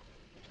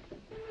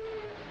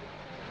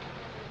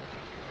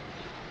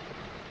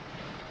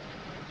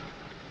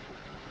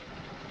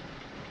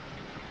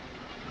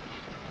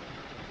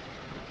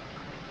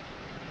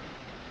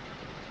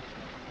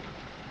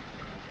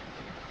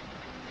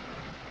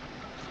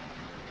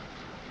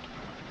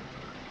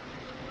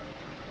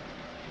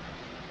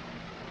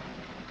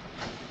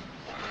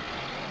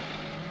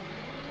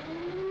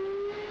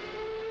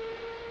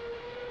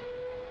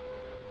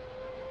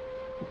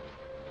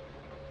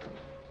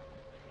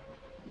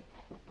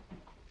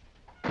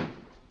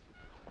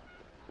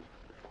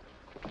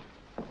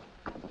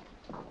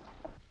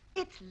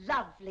 It's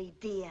lovely,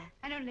 dear.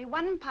 And only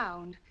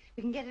 £1.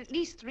 We can get at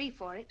least 3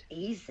 for it.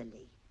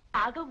 Easily.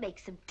 I'll go make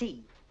some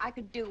tea. I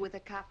could do with a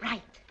cup.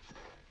 Right.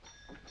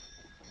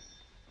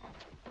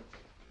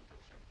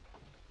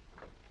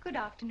 Good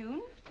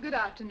afternoon. Good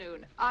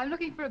afternoon. I'm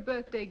looking for a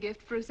birthday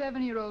gift for a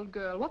 7-year-old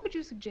girl. What would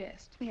you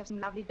suggest? We have some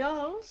lovely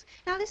dolls.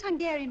 Now, this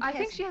Hungarian I peasant...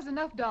 think she has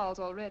enough dolls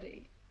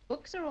already.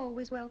 Books are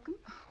always welcome.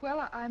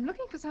 Well, I'm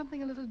looking for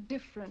something a little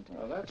different.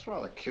 Oh, that's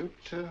rather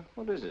cute.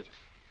 What is it?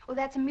 Oh,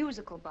 that's a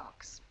musical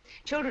box.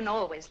 Children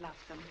always love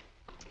them.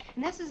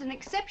 And this is an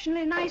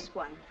exceptionally nice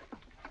one.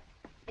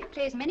 It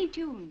plays many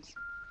tunes.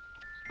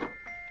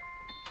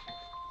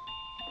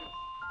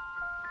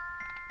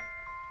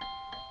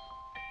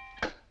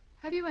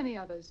 Have you any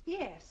others?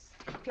 Yes.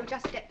 If you'll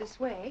just step this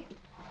way.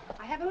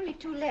 I have only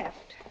 2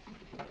 left.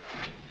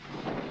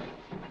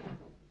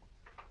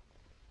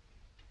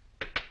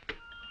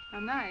 How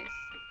nice.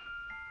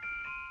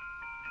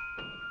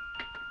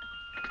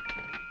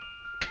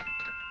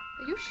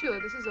 Are you sure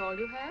this is all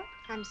you have?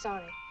 I'm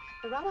sorry.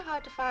 They're rather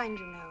hard to find,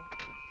 you know.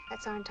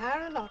 That's our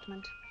entire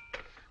allotment.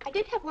 I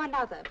did have one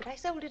other, but I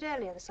sold it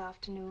earlier this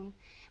afternoon.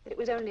 But it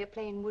was only a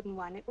plain wooden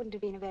one. It wouldn't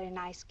have been a very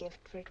nice gift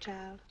for a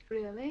child.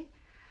 Really?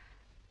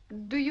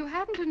 Do you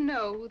happen to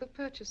know who the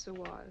purchaser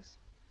was?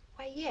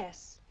 Why,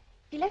 yes.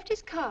 He left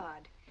his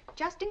card,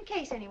 just in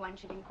case anyone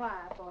should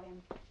inquire for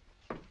him.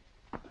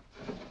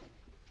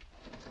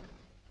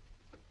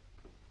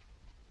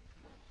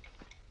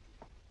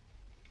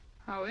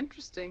 How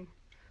interesting.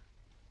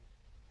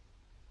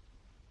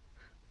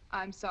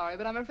 I'm sorry,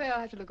 but I'm afraid I'll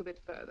have to look a bit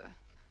further.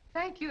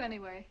 Thank you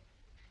anyway.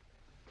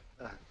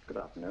 Good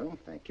afternoon.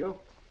 Thank you.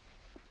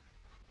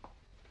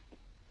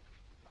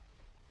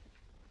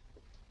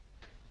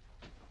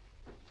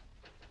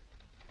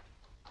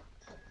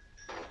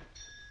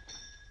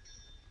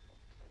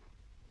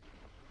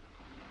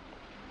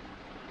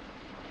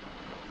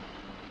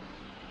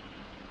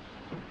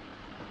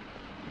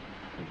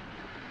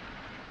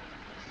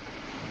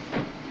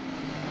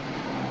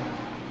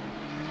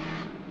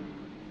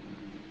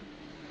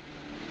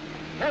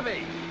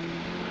 Heavy!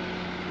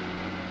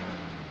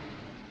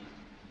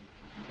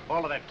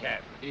 Follow that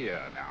cab.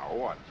 Here, now,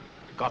 what?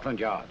 Scotland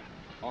Yard.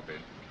 Hop in.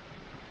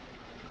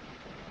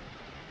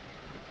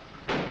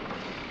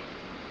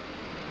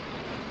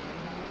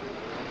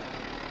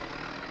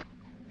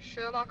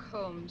 Sherlock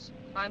Holmes.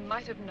 I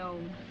might have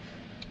known.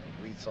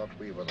 We thought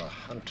we were the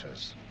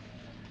hunters,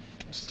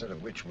 instead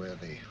of which we're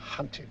the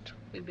hunted.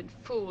 We've been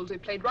fools. We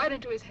played right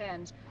into his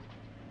hands.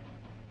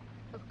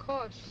 Of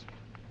course.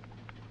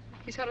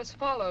 He's had us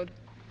followed.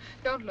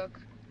 Don't look.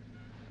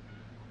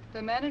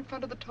 The man in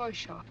front of the toy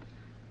shop.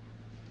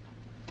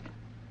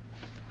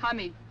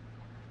 Hamid,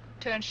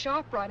 turn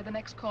sharp right at the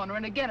next corner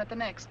and again at the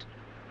next.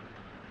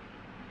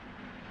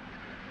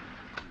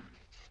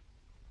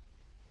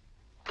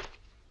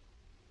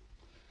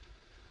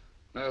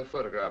 No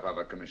photograph of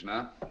her,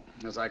 Commissioner,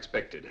 as I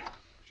expected.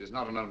 She's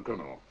not a known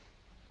criminal.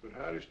 But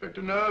how do you expect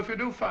to know if you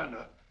do find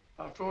her?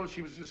 After all,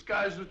 she was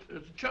disguised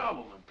as a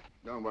charwoman.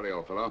 Don't worry,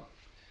 old fellow.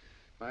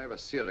 If I ever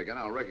see her again,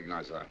 I'll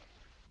recognize her.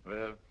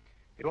 Well,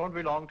 it won't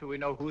be long till we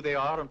know who they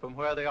are and from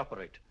where they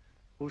operate.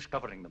 Who's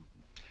covering them?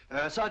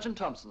 Sergeant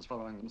Thompson's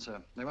following them,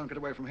 sir. They won't get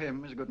away from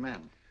him. He's a good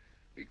man.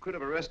 We could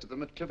have arrested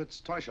them at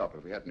Clifford's toy shop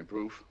if we had any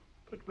proof.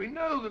 But we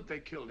know that they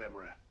killed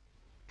Emery.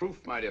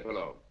 Proof, my dear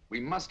fellow. We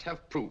must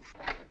have proof.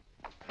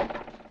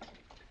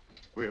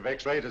 We have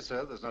x-rayed it,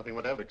 sir. There's nothing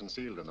whatever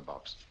concealed in the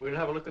box. We'll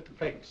have a look at the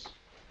plates.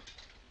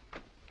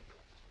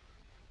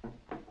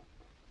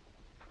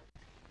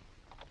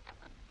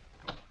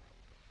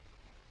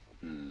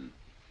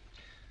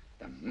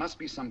 There must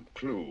be some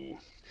clue.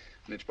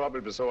 And it's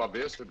probably so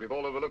obvious that we've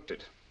all overlooked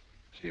it.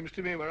 Seems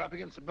to me we're up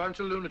against a bunch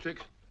of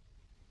lunatics.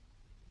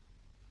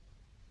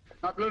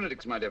 Not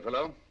lunatics, my dear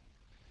fellow.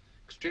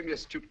 Extremely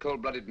astute,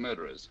 cold-blooded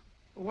murderers.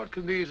 What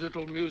can these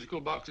little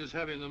musical boxes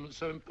have in them that's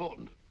so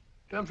important?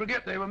 Don't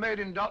forget, they were made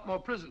in Dartmoor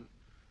prison.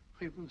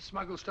 You can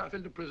smuggle stuff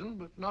into prison,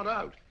 but not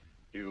out.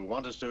 You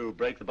want us to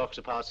break the box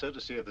apart, sir, to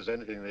see if there's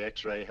anything the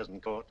x-ray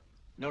hasn't caught?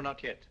 No,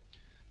 not yet.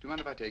 Do you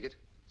mind if I take it?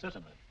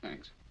 Certainly.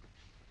 Thanks.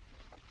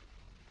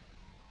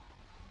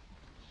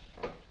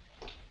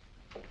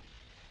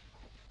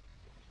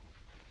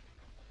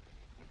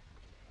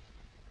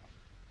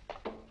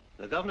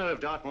 The governor of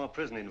Dartmoor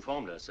Prison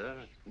informed us, sir,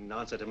 in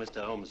answer to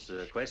Mr. Holmes'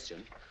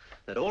 question,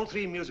 that all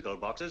three musical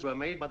boxes were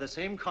made by the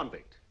same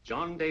convict,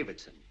 John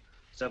Davidson,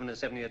 serving a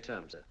 7-year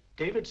term, sir.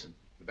 Davidson?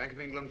 The Bank of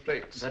England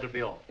plates. That'll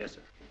be all. Yes,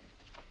 sir.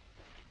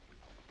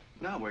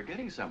 Now we're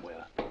getting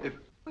somewhere.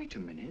 Wait a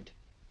minute.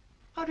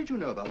 How did you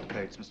know about the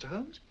plates, Mr.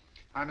 Holmes?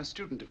 I'm a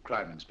student of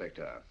crime,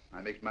 Inspector.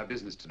 I make it my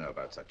business to know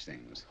about such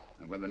things.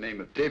 And when the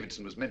name of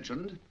Davidson was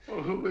mentioned...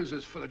 Well, who is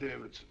this fellow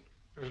Davidson?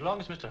 As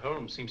long as Mr.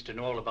 Holmes seems to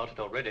know all about it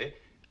already,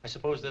 I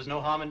suppose there's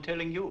no harm in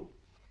telling you.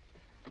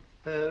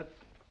 2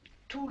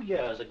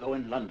 years ago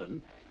in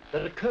London,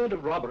 there occurred a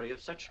robbery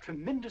of such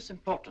tremendous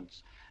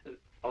importance,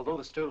 although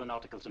the stolen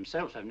articles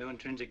themselves have no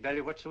intrinsic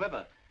value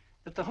whatsoever,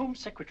 that the Home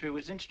Secretary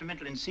was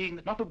instrumental in seeing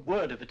that not a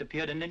word of it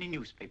appeared in any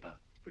newspaper.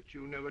 But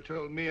you never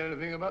told me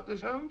anything about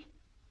this, Holmes.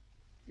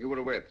 You were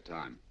away at the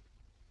time.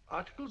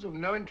 Articles of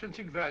no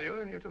intrinsic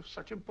value and yet of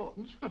such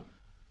importance?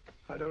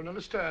 I don't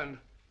understand.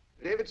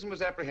 Davidson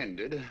was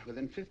apprehended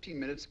within 15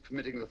 minutes of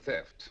committing the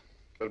theft.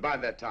 But by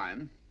that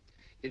time,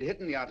 he'd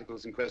hidden the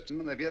articles in question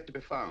and they've yet to be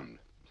found.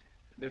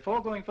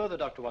 Before going further,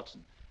 Dr.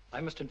 Watson,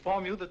 I must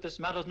inform you that this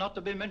matter's not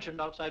to be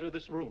mentioned outside of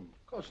this room.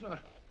 Of course not.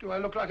 Do I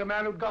look like a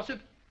man who'd gossip?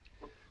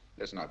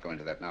 Let's not go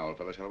into that now, old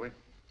fellow, shall we?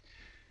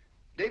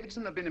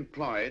 Davidson had been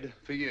employed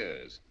for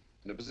years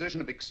in a position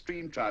of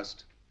extreme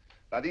trust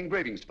by the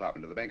engravings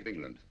department of the Bank of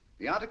England.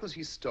 The articles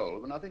he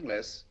stole were nothing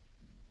less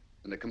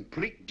than a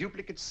complete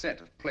duplicate set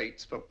of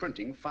plates for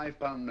printing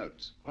 £5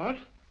 notes. What?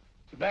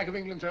 The Bank of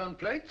England's own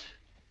plates?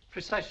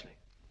 Precisely.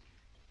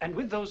 And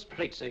with those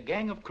plates, a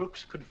gang of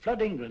crooks could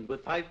flood England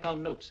with £5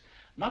 notes,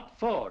 not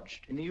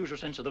forged in the usual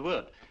sense of the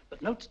word,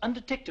 but notes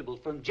undetectable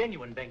from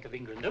genuine Bank of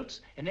England notes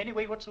in any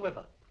way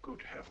whatsoever.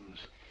 Good heavens.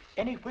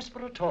 Any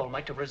whisper at all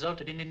might have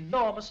resulted in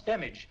enormous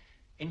damage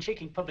in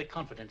shaking public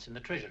confidence in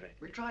the Treasury.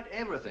 We tried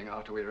everything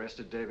after we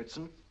arrested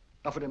Davidson.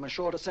 Offered him a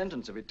shorter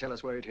sentence if he'd tell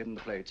us where he'd hidden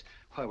the plates.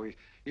 Why, we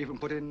even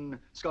put in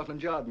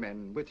Scotland Yard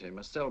men with him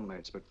as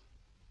cellmates, but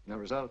no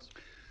results.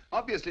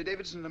 Obviously,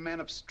 Davidson is a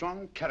man of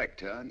strong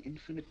character and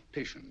infinite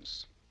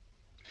patience.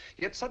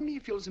 Yet suddenly he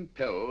feels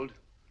impelled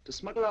to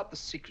smuggle out the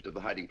secret of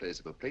the hiding place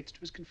of the plates to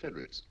his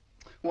confederates.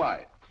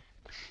 Why?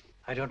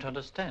 I don't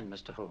understand,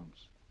 Mr.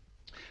 Holmes.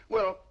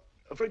 Well,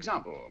 for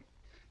example,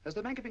 has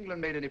the Bank of England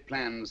made any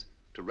plans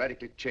to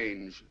radically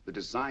change the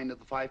design of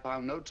the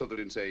 £5 note so that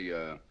in, say,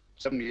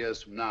 7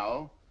 years from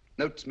now,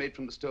 notes made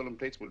from the stolen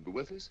plates will be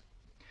worthless?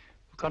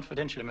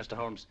 Confidentially, Mr.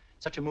 Holmes,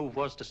 such a move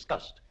was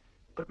discussed.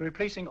 But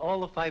replacing all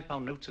the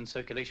 £5 notes in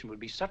circulation would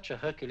be such a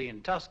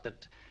Herculean task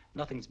that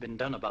nothing's been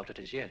done about it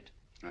as yet.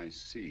 I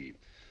see.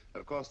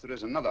 Of course, there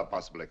is another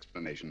possible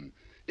explanation.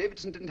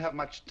 Davidson didn't have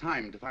much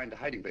time to find a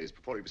hiding place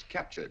before he was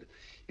captured.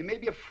 He may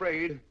be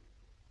afraid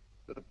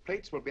that the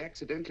plates will be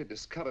accidentally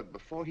discovered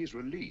before he's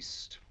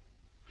released.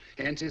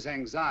 Hence his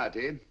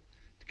anxiety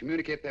to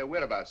communicate their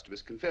whereabouts to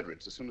his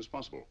Confederates as soon as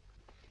possible.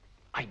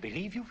 I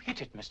believe you've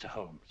hit it, Mr.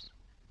 Holmes.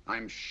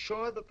 I'm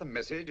sure that the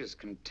message is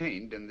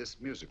contained in this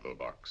musical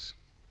box.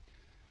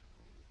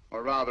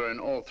 Or rather, in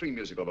all three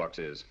musical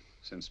boxes,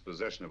 since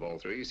possession of all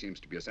three seems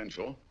to be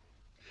essential.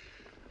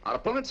 Our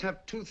opponents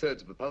have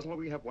 2/3 of the puzzle,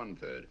 we have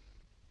 1/3.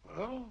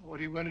 Well, what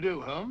are you going to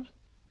do, Holmes?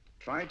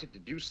 Try to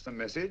deduce the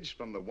message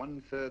from the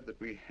 1/3 that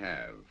we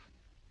have.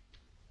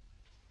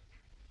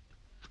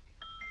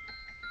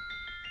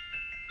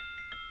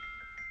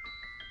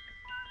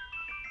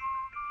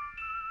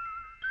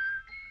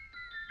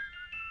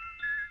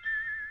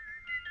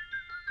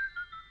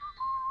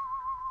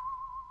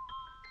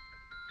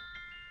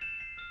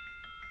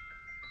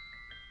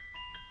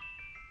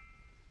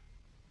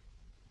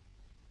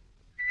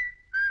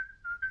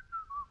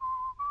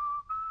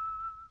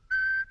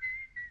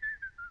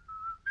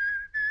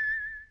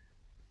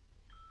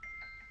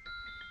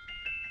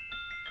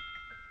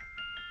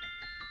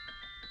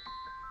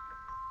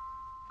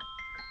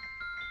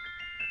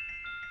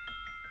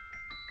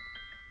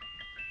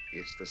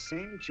 It's the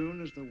same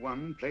tune as the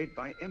one played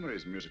by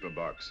Emery's musical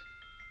box.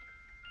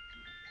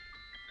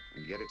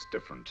 And yet it's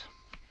different.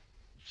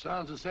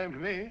 Sounds the same to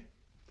me.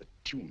 The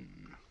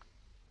tune.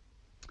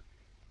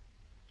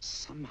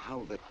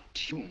 Somehow the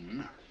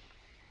tune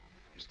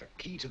is the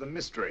key to the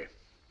mystery.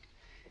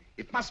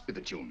 It must be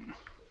the tune.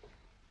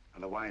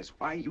 Otherwise,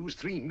 why use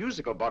 3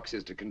 musical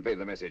boxes to convey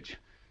the message?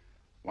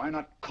 Why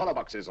not collar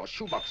boxes or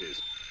shoe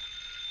boxes?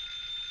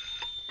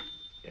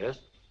 Yes?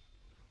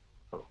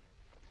 Oh.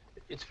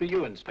 It's for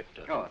you,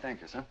 Inspector. Oh,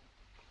 thank you, sir.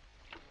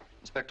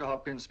 Inspector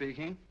Hopkins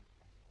speaking.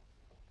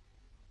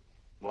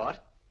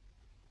 What?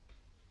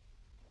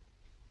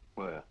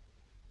 Where?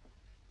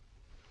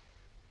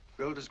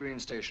 Golders Green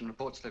Station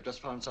reports they've just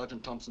found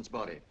Sergeant Thompson's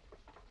body.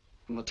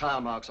 From the tire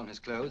marks on his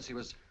clothes, he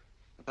was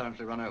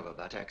apparently run over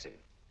by a taxi.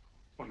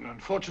 What an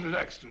unfortunate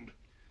accident.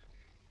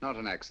 Not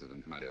an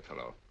accident, my dear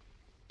fellow.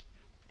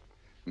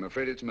 I'm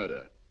afraid it's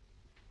murder.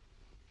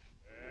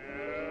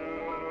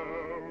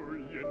 Oh,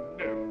 you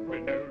never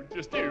know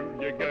just who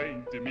you're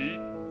going to meet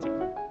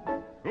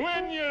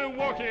when you're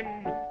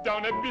walking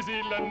down a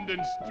busy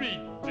London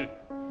street.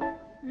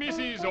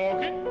 Mrs.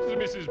 Hawkins,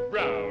 Mrs.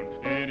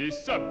 Brown, any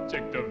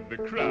subject of the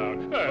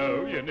crowd.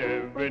 Oh, you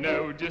never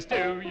know just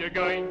who you're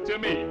going to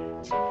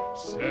meet.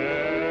 So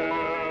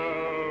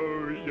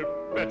you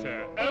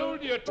better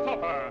hold your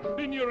topper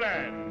in your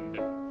hand,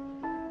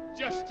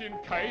 just in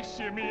case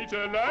you meet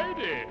a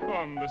lady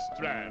on the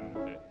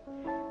Strand.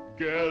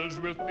 Girls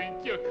will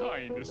think you're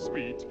kind of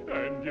sweet,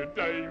 and your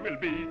day will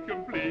be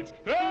complete.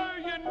 Oh,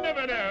 you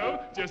never know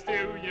just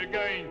who you're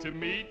going to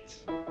meet.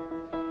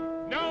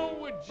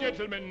 Now a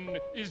gentleman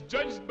is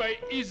judged by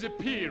his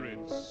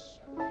appearance.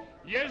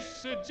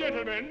 Yes, a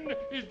gentleman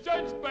is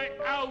judged by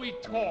how he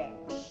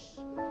talks.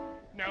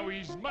 Now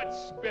he's much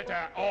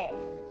better off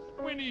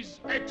when he's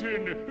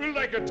acting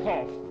like a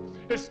toff,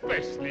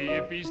 especially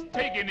if he's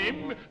taking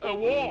him a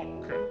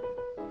walk.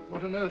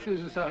 What on earth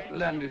is this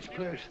outlandish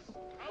place?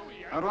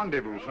 A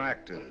rendezvous for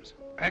actors.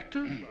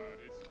 Actors?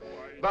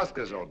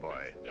 Buskers, old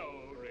boy.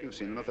 You've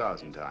seen them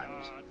 1,000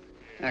 times.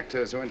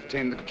 Actors who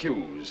entertain the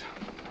queues,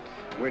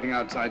 waiting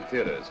outside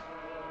theaters.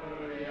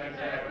 You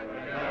never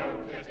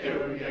know just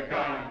who you're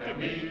going to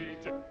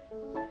meet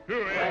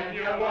when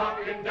you're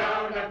walking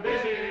down a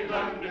busy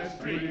London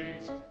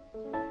street.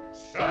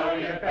 So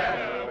you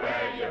better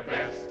wear your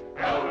best,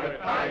 velvet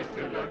ties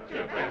to look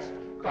your best,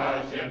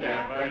 'cause you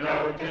never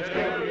know just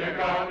who you're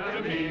going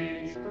to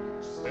meet.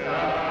 So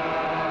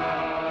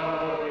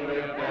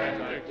you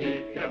better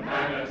keep your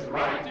manners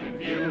right in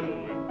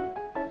view,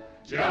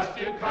 just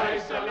in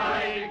case a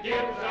lady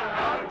gives a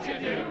how'd you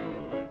do.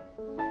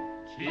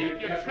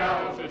 Keep your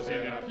trousers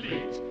in a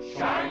pleat,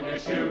 shine your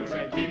shoes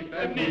and keep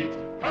them neat,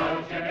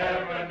 'cause you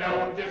never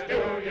know just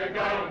who you're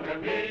going to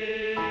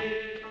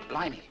meet.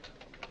 Blimey.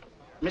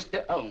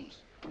 Mr.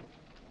 Holmes.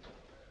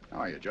 How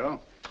are you,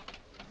 Joe?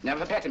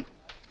 Never met him.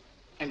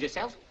 And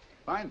yourself?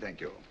 Fine,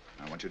 thank you.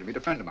 I want you to meet a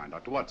friend of mine,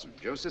 Dr. Watson,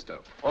 Joe's sister.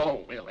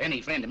 Oh, well,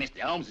 any friend of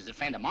Mr. Holmes is a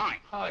friend of mine.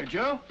 Hi,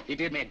 Joe. He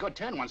did me a good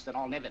turn once that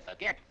I'll never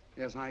forget.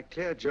 Yes, I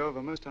cleared Joe of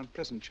a most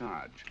unpleasant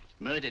charge.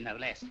 Murder, no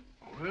less.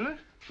 Oh, really?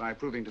 By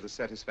proving to the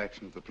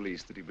satisfaction of the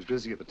police that he was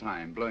busy at the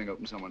time blowing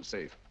open someone's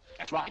safe.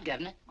 That's right,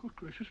 Governor. Good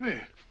gracious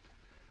me.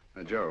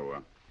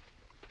 Joe,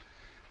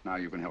 now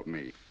you can help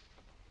me.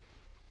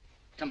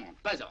 Come on,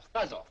 buzz off,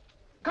 buzz off.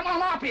 Come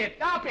on, up it,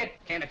 up it.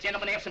 Can't a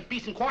gentleman have some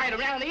peace and quiet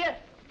around here?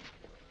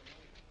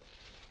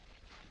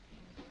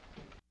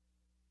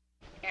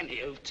 And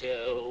you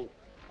too.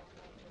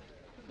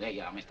 There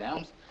you are, Mr.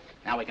 Holmes.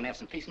 Now we can have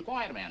some peace and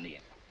quiet around here.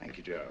 Thank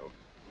you, Joe.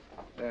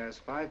 There's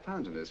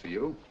 £5 in this for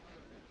you.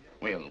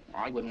 Well,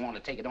 I wouldn't want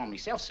to take it on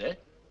myself, sir.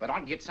 But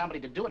I'd get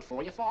somebody to do it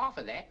for you for half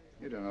of that.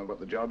 You don't know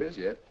what the job is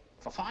yet.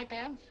 For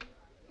 £5?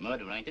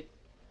 Murder, ain't it?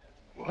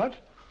 What?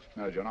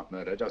 No, Joe, not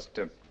murder, just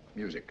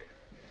music.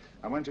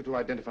 I want you to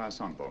identify a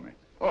song for me.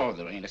 Oh,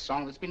 there ain't a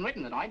song that's been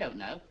written that I don't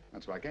know.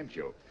 That's why I came to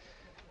you.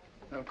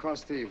 Of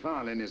course, the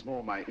violin is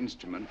more my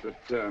instrument, but,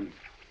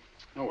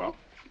 oh, well,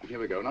 here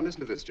we go. Now,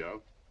 listen to this,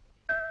 Joe.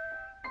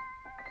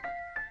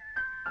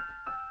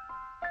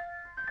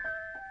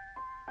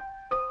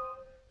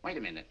 Wait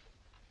a minute.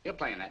 You're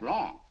playing that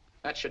wrong.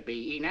 That should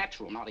be E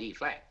natural, not E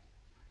flat.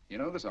 You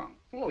know the song?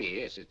 Oh,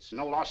 yes. It's an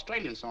old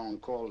Australian song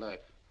called,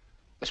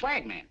 The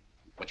Swag Man.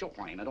 But you're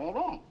playing it all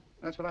wrong.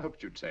 That's what I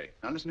hoped you'd say.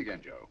 Now, listen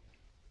again, Joe.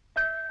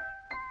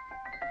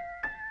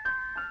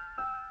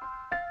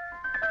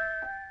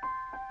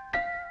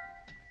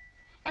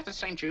 That's the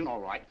same tune,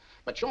 all right.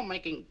 But you're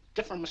making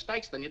different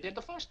mistakes than you did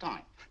the first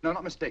time. No,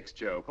 not mistakes,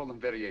 Joe. Call them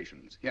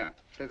variations. Here,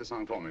 play the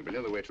song for me, but the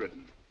other way it's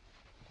written.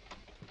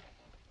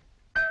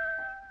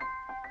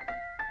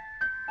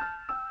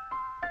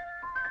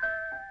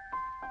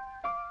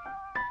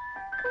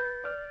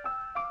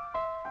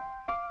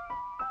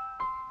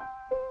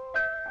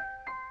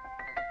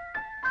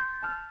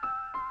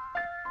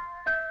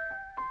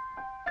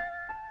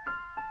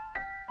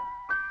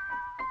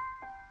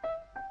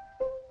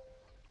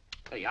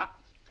 There you are.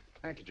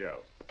 Thank you,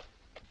 Joe.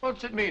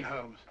 What's it mean,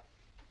 Holmes?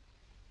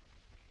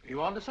 Are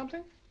you onto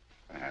something?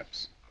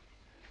 Perhaps.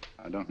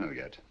 I don't know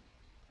yet.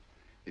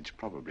 It's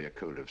probably a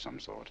code of some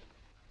sort.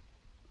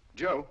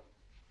 Joe,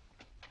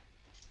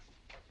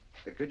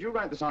 could you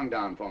write the song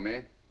down for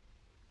me,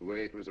 the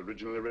way it was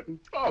originally written?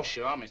 Oh,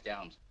 sure, Mr.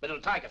 Holmes. But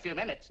it'll take a few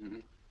minutes.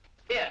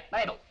 Here,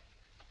 Mabel.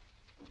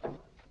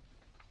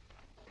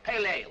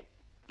 Hey, Neill.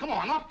 Come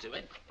on, up to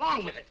it.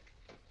 Along with it.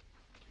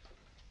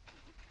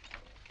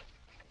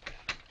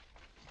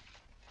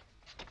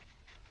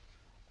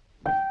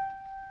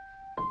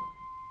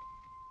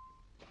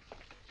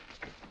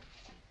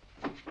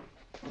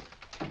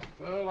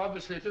 Well,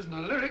 obviously it isn't the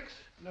lyrics.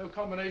 No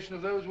combination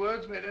of those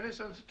words made any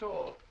sense at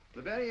all.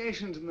 The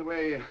variations in the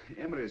way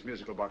Emery's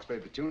musical box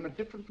played the tune are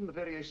different from the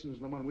variations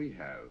in the one we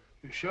have.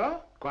 You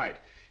sure? Quite.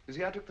 You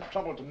see, I took the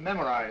trouble to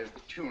memorize the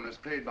tune as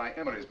played by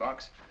Emery's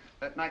box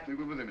that night we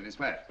were with him in his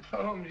flat.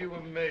 Holmes, you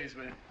amaze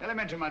me.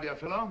 Elementary, my dear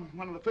fellow.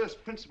 One of the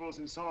first principles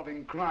in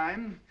solving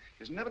crime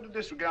is never to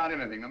disregard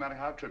anything, no matter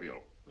how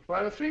trivial. But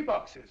why the 3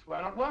 boxes?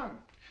 Why not 1?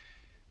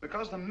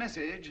 Because the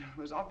message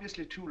was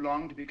obviously too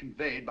long to be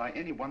conveyed by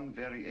any one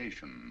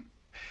variation.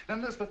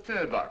 Then there's the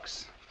 3rd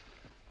box,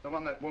 the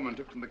one that woman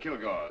took from the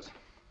Kilgores.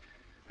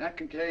 That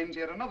contains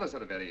yet another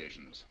set of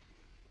variations.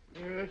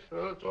 Yes,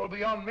 well, it's all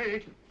beyond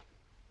me.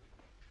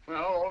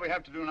 Well, all we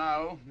have to do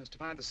now is to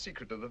find the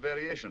secret of the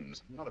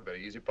variations. Not a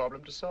very easy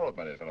problem to solve,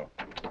 my dear fellow.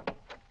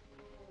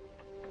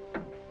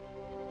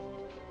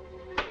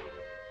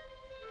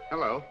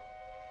 Hello.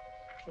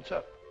 What's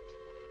up?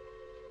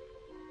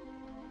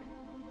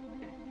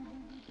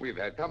 We've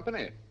had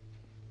company.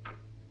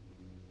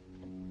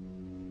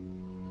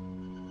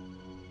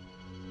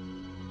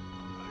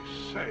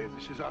 I say,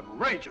 this is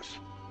outrageous.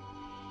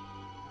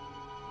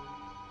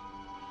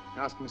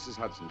 Ask Mrs.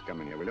 Hudson to come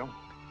in here, will you?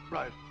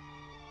 Right.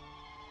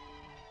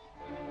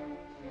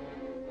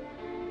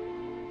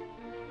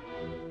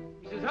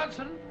 Mrs.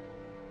 Hudson?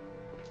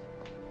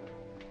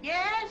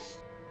 Yes?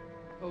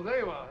 Oh, there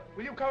you are.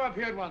 Will you come up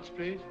here at once,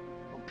 please?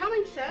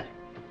 Coming, sir.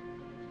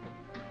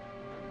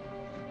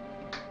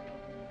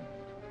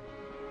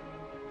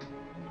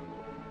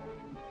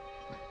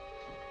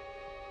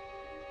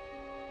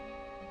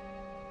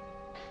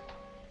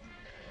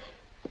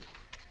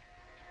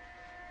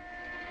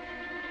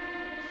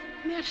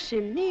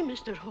 Mercy me,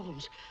 Mr.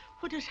 Holmes.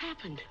 What has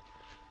happened?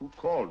 Who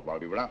called while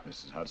we were out,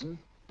 Mrs. Hudson?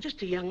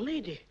 Just a young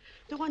lady.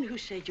 The one who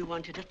said you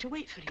wanted her to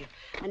wait for you.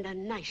 And a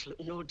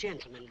nice-looking old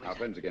gentleman with Our her.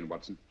 friends again,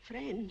 Watson.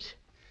 Friends?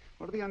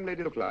 What did the young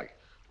lady look like?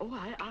 Oh,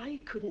 I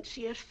couldn't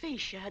see her face.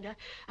 She had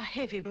a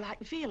heavy black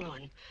veil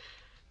on.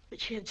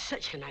 But she had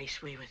such a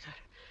nice way with her.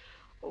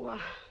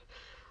 Oh,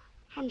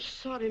 I'm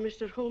sorry,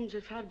 Mr. Holmes,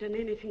 if I've done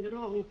anything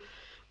wrong.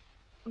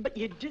 But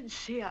you did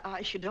say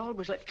I should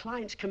always let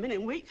clients come in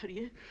and wait for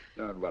you.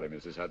 Don't worry,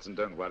 Mrs. Hudson,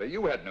 don't worry.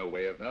 You had no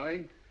way of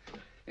knowing.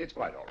 It's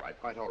quite all right,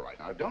 quite all right.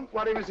 Now, don't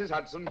worry, Mrs.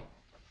 Hudson.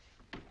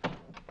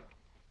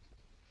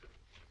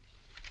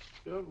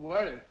 Don't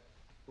worry.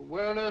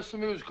 Where on earth's the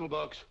musical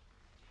box?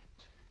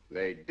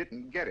 They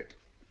didn't get it.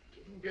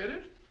 Didn't get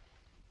it?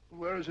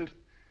 Where is it?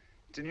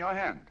 It's in your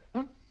hand.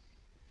 Huh?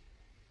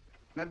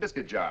 That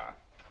biscuit jar.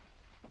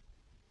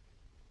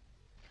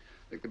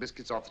 Take the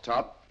biscuits off the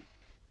top.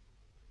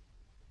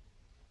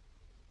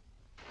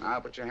 Now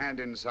put your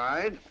hand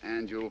inside,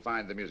 and you'll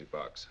find the music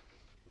box.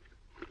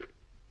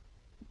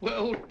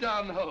 Well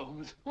done,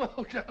 Holmes.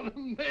 Well done.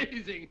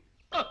 Amazing.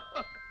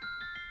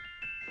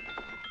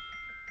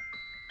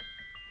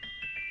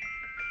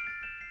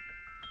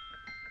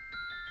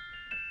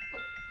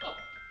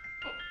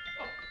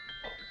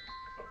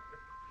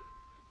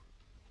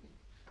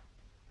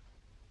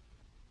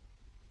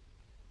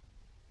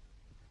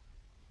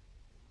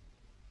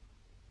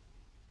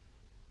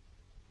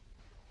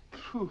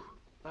 Phew.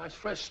 Nice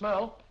fresh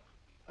smell.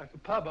 Like a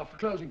pub after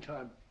closing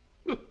time.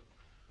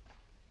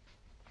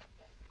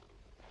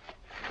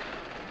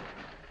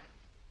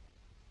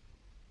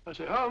 I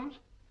say, Holmes,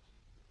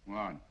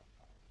 What?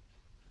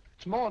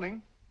 it's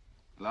morning.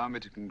 Allow me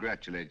to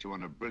congratulate you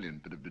on a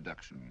brilliant bit of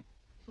deduction.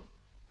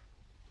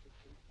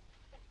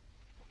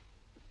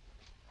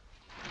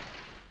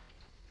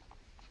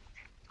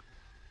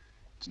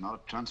 It's not a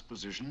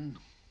transposition,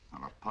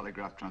 not a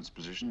polygraph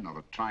transposition, not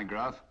a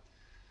trigraph,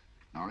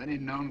 nor any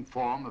known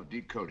form of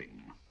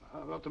decoding.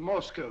 How about the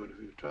Morse code?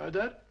 Have you tried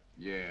that?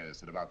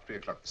 Yes, at about 3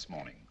 o'clock this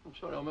morning. I'm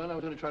sorry, old man. I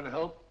was only trying to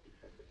help.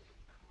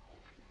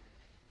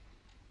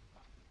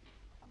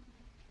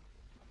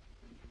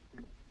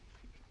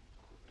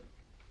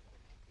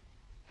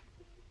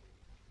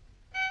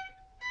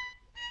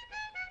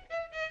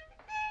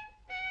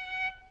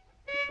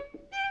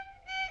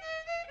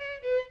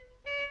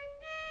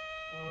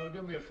 Oh,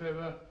 do me a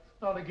favor.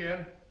 Not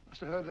again.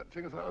 Must have heard that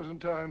thing 1,000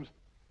 times.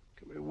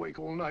 Kept me awake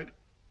all night.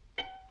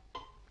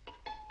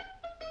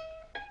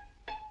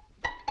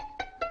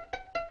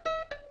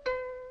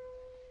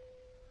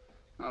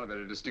 Not a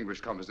very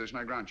distinguished composition,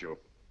 I grant you.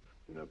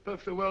 You know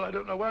perfectly well I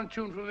don't know one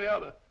tune from the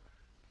other.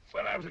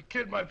 When I was a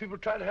kid, my people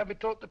tried to have me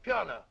taught the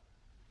piano.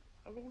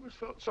 I've always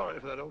felt sorry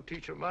for that old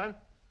teacher of mine.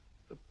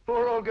 The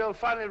poor old girl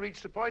finally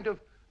reached the point of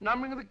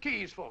numbering the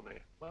keys for me.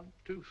 1,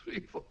 2, 3,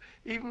 4.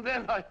 Even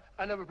then,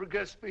 I never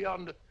progressed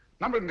beyond...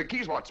 Numbering the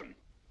keys, Watson.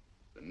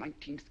 The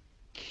 19th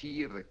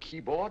key of the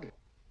keyboard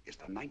is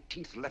the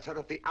 19th letter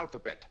of the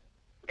alphabet.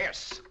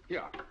 S.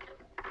 Here.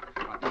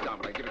 I'll put it down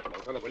when I give it to you,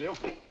 old fellow, will you?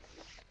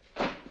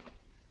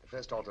 The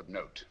first altered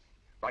note.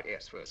 Write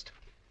S first.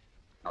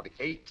 Now, the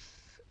 8th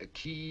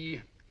key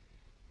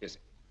is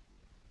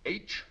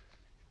H.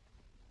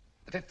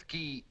 The 5th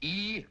key,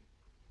 E.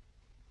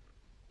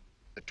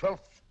 The 12th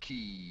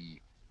key,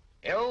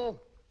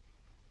 L.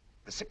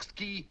 The 6th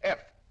key, F.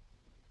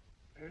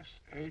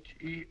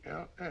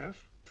 S-H-E-L-F.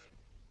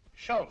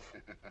 Shelf.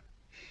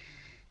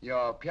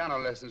 Your piano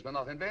lessons were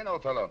not in vain,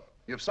 old fellow.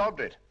 You've solved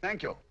it.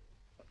 Thank you.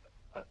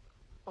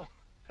 Oh,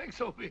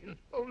 thanks, old bean.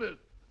 Hold it.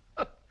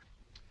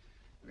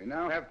 We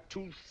now have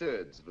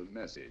 2/3 of a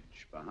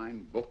message.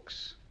 Behind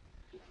books,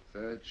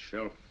 third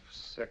shelf,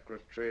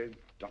 secretary,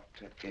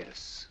 Dr.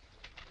 S.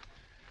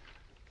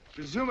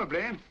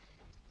 Presumably,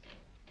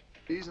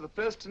 these are the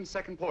first and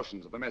second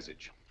portions of the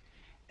message.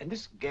 And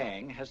this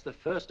gang has the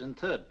first and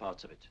third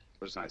parts of it.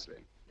 Precisely.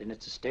 Then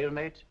it's a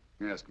stalemate?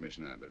 Yes,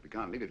 Commissioner, but we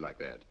can't leave it like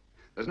that.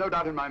 There's no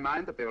doubt in my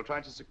mind that they'll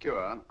try to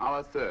secure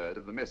our third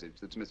of the message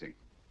that's missing.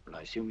 Well,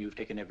 I assume you've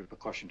taken every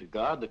precaution to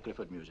guard the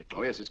Clifford music.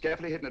 Oh, yes, it's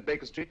carefully hidden at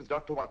Baker Street with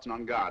Dr. Watson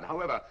on guard.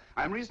 However,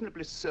 I'm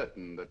reasonably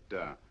certain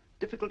that,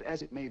 difficult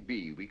as it may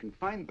be, we can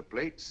find the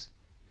plates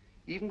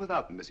even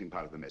without the missing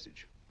part of the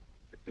message.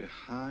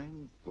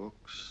 Behind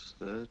books,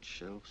 third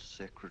shelf,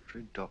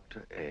 secretary,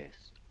 Dr.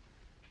 S.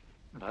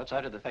 But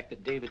outside of the fact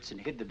that Davidson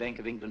hid the Bank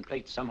of England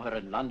plates somewhere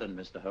in London,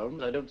 Mr.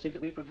 Holmes, I don't see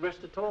that we've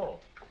progressed at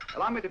all.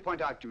 Allow me to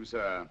point out to you,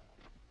 sir,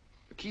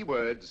 the key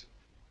words,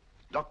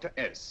 Dr.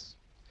 S.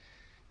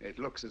 It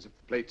looks as if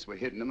the plates were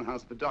hidden in the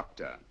house of the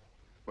doctor.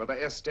 Whether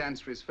S stands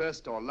for his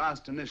first or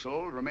last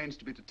initial remains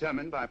to be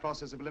determined by a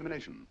process of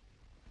elimination.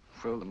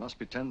 Well, there must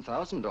be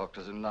 10,000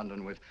 doctors in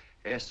London with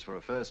S for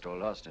a first or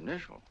last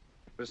initial.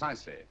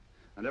 Precisely.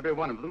 And every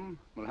one of them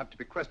will have to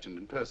be questioned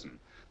in person.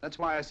 That's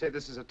why I say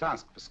this is a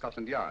task for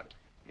Scotland Yard.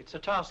 It's a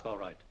task, all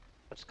right.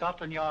 But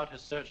Scotland Yard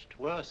has searched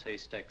worse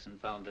haystacks and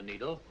found a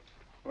needle.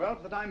 Well,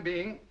 for the time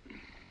being,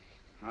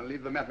 I'll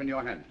leave the matter in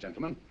your hands,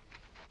 gentlemen.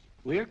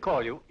 We'll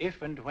call you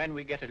if and when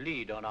we get a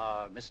lead on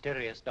our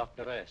mysterious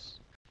Dr. S.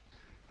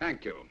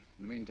 Thank you.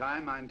 In the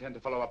meantime, I intend to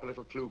follow up a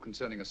little clue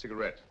concerning a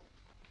cigarette.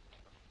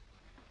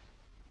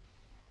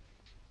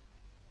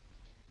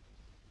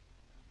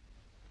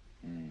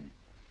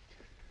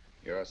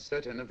 You're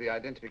certain of the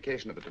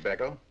identification of the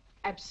tobacco?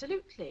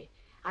 Absolutely.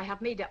 I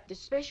have made up this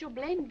special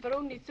blend for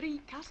only 3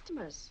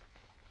 customers.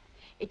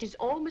 It is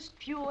almost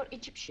pure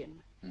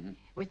Egyptian,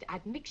 with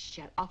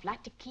admixture of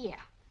latakia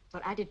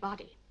for added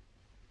body,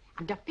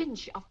 and a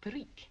pinch of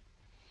perique.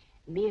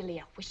 Merely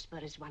a whisper,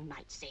 as one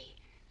might say,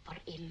 for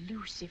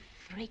elusive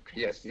fragrance.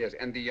 Yes, yes.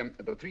 And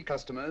the 3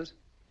 customers?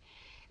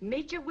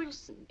 Major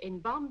Wilson in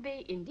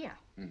Bombay, India.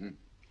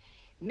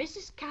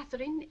 Mrs.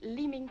 Catherine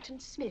Leamington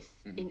Smith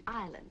in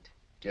Ireland.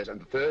 Yes,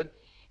 and the 3rd?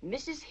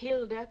 Mrs.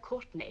 Hilda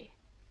Courtney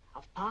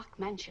of Park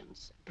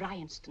Mansions,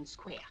 Bryanston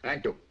Square.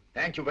 Thank you.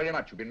 Thank you very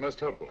much. You've been most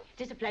helpful.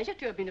 It is a pleasure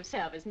to have been of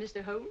service,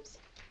 Mr. Holmes.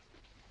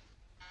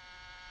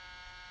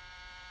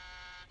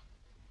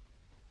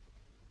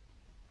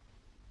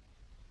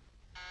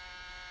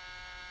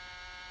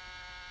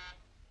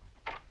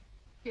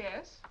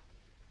 Yes?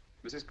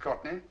 Mrs.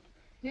 Courtney?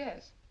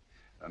 Yes.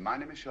 My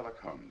name is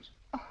Sherlock Holmes.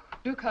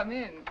 Do come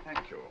in.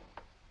 Thank you.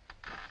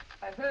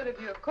 I've heard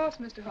of you, of course,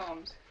 Mr.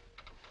 Holmes.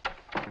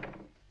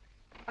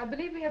 I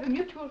believe we have a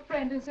mutual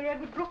friend in Sir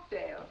Edward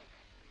Brookdale.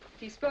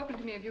 He's spoken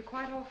to me of you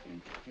quite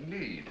often.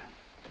 Indeed.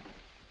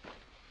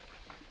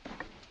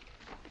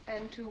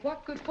 And to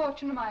what good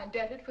fortune am I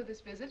indebted for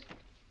this visit?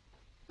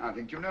 I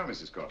think you know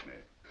Mrs. Courtney.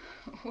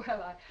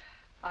 Well,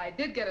 I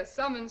did get a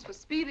summons for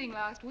speeding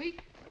last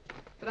week.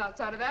 But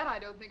outside of that, I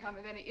don't think I'm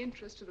of any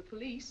interest to the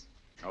police.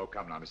 Oh,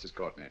 come now, Mrs.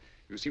 Courtney.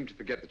 You seem to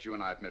forget that you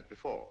and I have met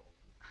before.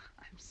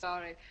 I'm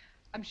sorry.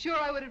 I'm sure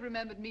I would have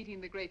remembered meeting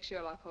the great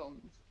Sherlock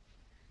Holmes.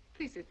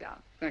 Please sit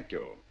down. Thank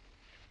you.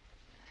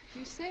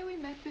 You say we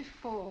met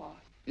before.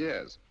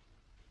 Yes.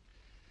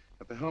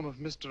 At the home of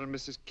Mr. and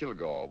Mrs.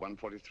 Kilgore,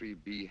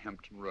 143B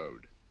Hampton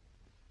Road.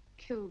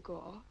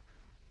 Kilgore?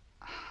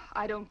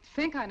 I don't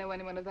think I know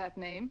anyone of that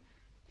name.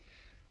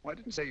 Well, I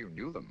didn't say you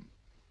knew them.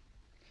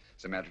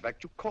 As a matter of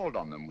fact, you called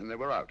on them when they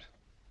were out.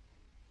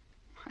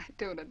 I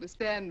don't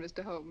understand,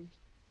 Mr. Holmes.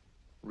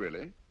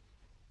 Really?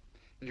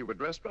 And you were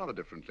dressed rather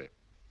differently.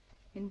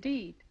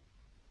 Indeed.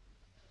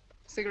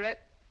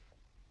 Cigarette?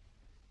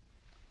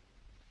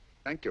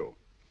 Thank you.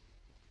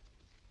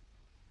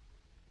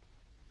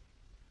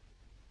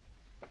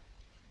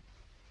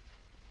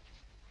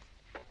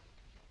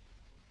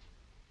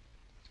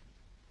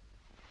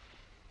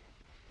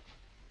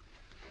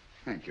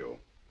 Thank you.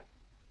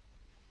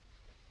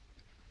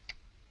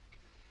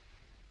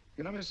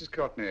 You know, Mrs.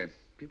 Courtney,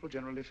 people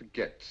generally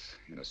forget,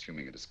 in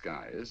assuming a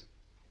disguise,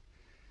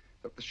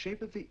 that the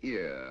shape of the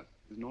ear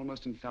is an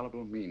almost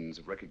infallible means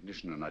of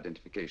recognition and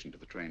identification to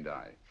the trained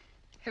eye.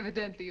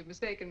 Evidently, you've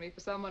mistaken me for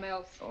someone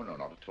else. Oh, no,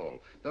 not at all.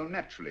 Though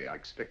naturally, I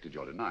expected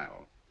your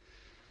denial.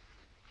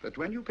 But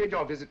when you paid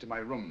your visit to my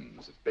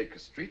rooms at Baker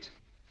Street,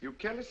 you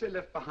carelessly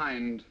left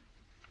behind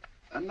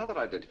another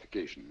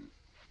identification.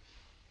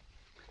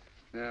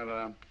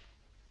 They're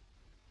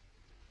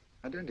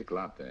identical,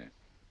 aren't they?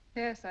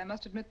 Yes, I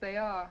must admit they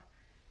are.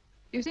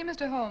 You see,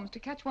 Mr. Holmes, to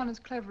catch one as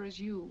clever as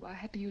you, I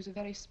had to use a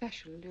very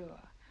special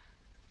lure.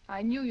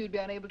 I knew you'd be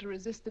unable to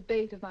resist the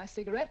bait of my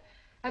cigarette,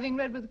 having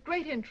read with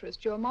great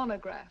interest your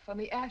monograph on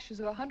the ashes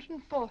of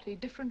 140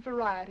 different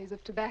varieties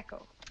of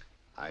tobacco.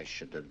 I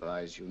should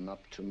advise you not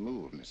to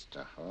move,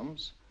 Mr.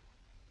 Holmes.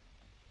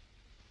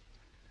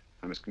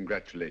 I must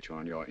congratulate you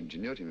on your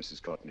ingenuity,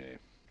 Mrs. Courtney. It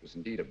was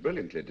indeed a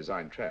brilliantly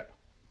designed trap.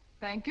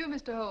 Thank you,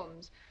 Mr.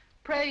 Holmes.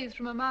 Praise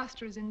from a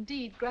master is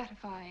indeed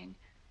gratifying.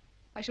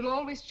 I shall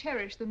always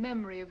cherish the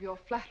memory of your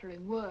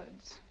flattering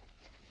words.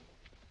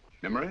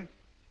 Memory?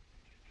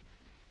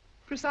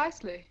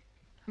 Precisely.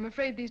 I'm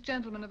afraid these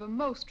gentlemen have a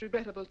most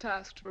regrettable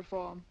task to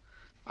perform.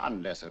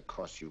 Unless, of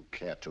course, you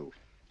care to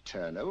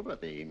turn over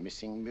the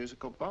missing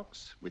musical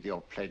box with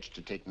your pledge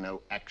to take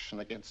no action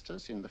against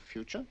us in the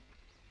future.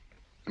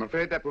 I'm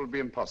afraid that will be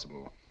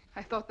impossible.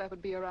 I thought that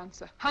would be your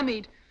answer.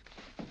 Hamid!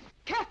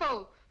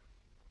 Careful!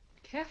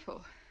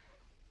 Careful.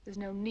 There's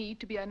no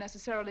need to be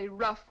unnecessarily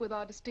rough with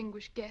our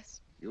distinguished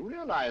guest. You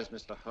realize,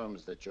 Mr.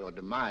 Holmes, that your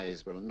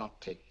demise will not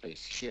take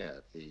place here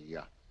at the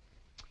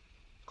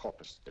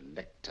corpus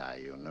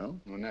delicti, you know.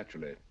 Well,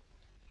 naturally.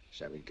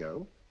 Shall we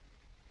go?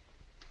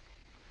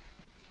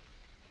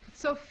 It's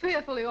so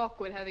fearfully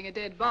awkward having a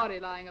dead body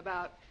lying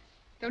about.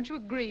 Don't you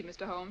agree,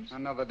 Mr. Holmes?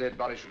 Another dead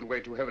body shouldn't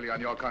weigh too heavily on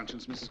your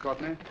conscience, Mrs.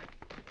 Courtney.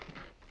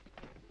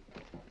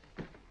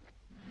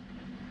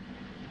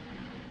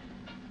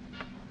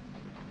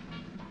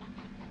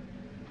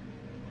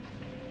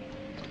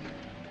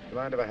 Do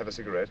you mind if I have a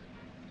cigarette?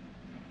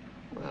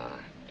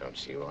 Don't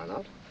see why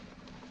not.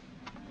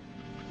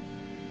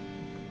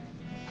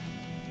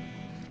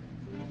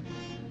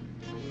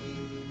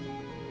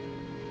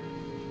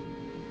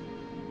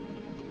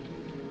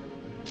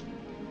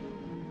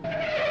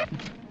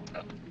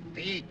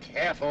 Be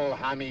careful,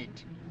 Hamid.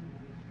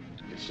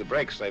 It's the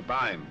brakes, they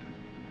bind.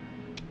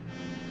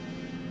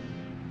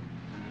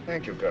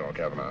 Thank you, Colonel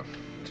Kavanagh.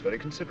 It's very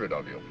considerate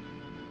of you.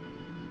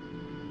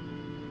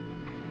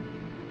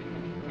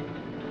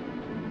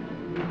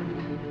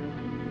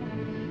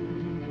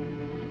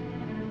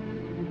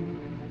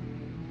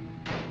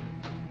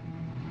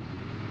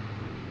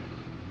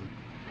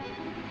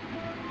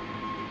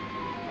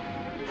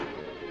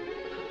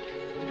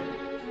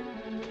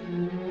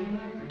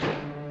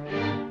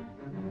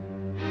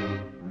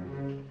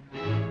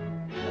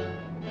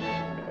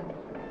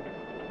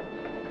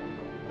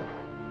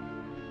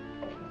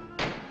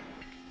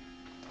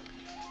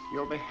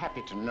 You'll be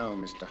happy to know,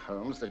 Mr.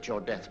 Holmes, that your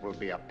death will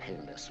be a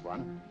painless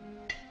one.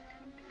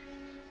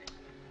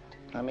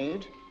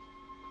 Hamid,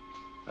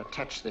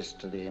 attach this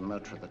to the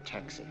motor of the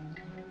taxi.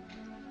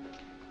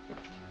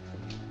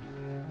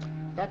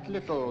 That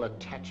little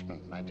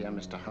attachment, my dear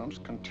Mr. Holmes,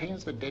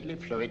 contains the deadly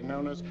fluid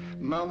known as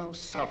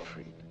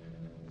monosulfide.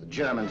 The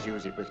Germans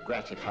use it with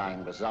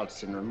gratifying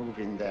results in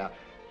removing their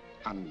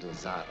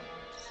undesirables.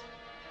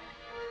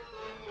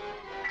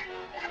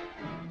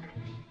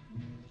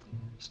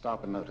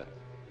 Start the motor.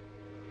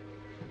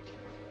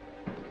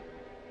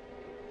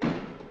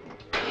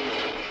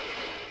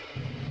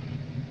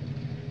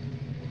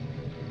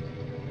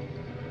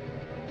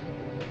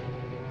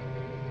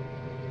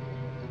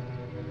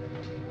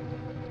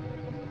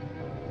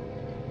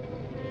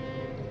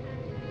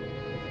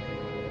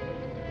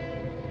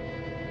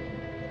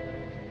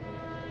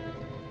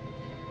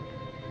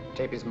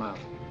 Tape his mouth.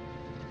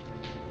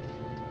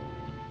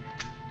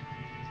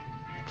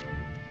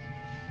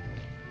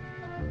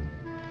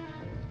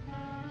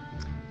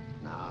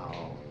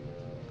 Now,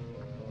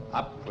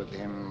 Up with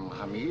him,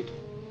 Hamid.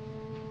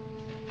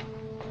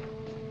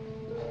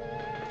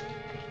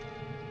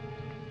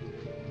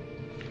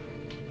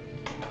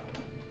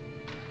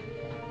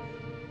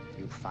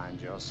 You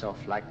find yourself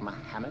like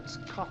Muhammad's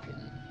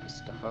coffin,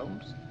 Mr.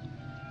 Holmes,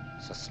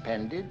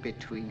 suspended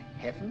between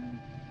heaven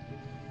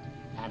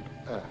and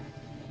earth.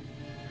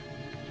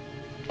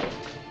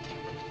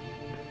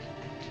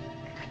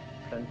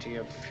 Plenty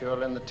of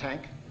fuel in the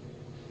tank?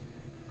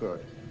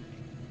 Good.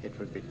 It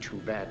would be too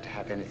bad to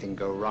have anything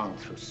go wrong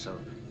through so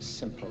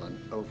simple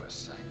an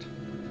oversight.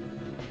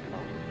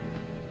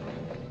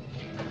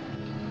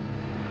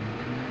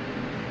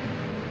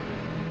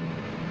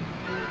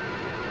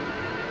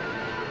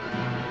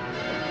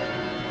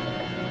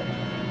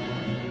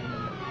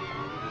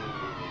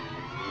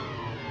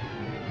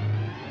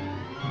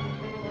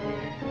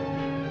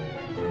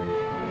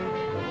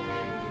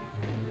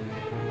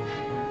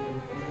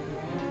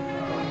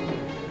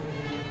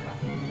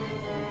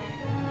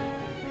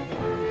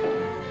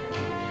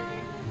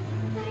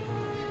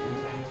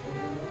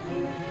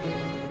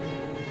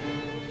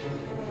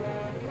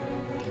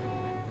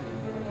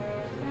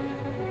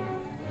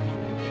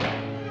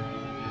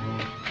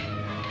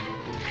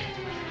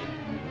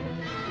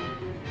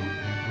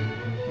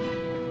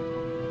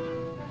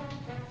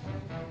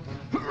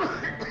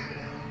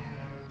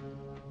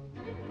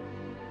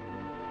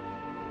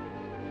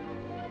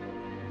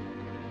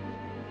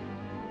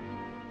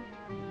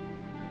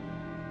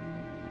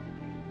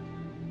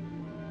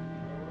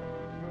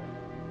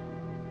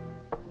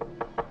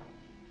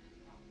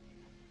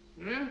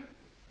 Yeah?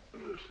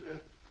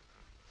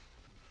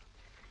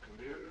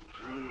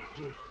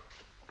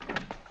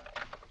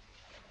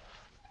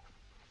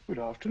 Good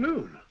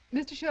afternoon.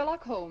 Mr.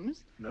 Sherlock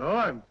Holmes? No,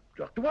 I'm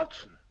Dr.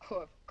 Watson. Oh,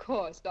 of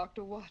course,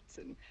 Dr.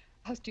 Watson.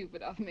 How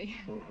stupid of me.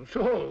 Oh,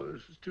 so,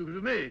 it's stupid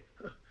of me.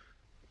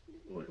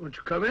 Won't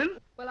you come in?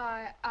 Well,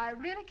 I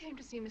really came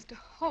to see Mr.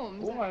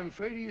 Holmes. Oh, I'm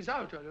afraid he's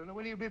out. I don't know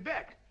when he'll be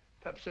back.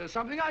 Perhaps there's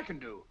something I can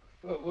do.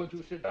 Won't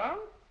you sit down?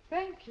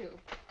 Thank you.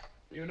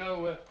 You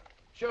know,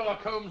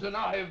 Sherlock Holmes and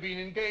I have been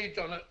engaged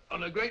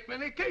on a great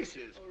many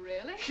cases. Oh,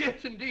 really?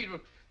 Yes, indeed.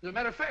 As a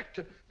matter of fact,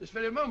 this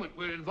very moment,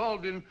 we're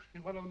involved in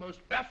one of the most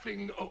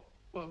baffling... Oh,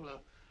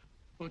 well,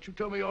 won't you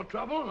tell me your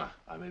trouble, and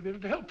I may be able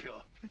to help you.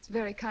 It's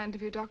very kind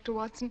of you, Dr.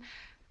 Watson.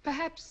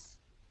 Perhaps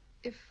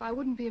if I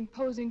wouldn't be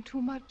imposing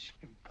too much.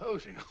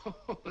 Imposing?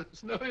 Oh,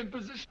 there's no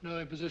imposition. No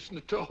imposition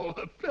at all.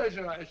 A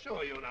pleasure, I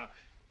assure you. Now,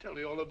 tell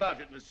me all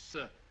about it,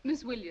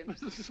 Miss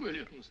Williams. Mrs.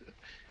 Williams.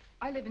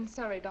 I live in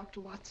Surrey,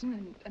 Dr.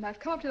 Watson, and I've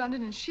come up to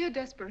London in sheer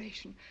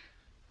desperation.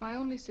 My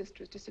only sister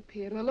has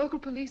disappeared, and the local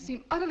police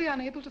seem utterly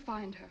unable to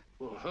find her.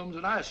 Well, Holmes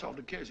and I solved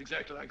a case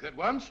exactly like that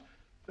once.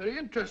 Very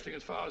interesting,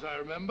 as far as I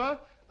remember.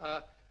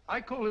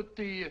 I call it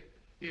the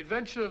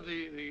adventure of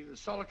the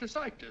solitary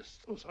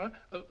cyclist. Oh, sorry.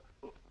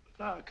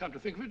 Now I come to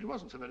think of it, it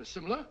wasn't so very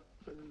similar.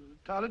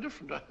 Entirely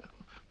different. I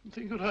don't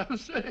think what I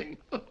was saying.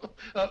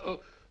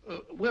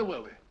 Where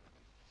were we?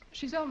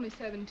 She's only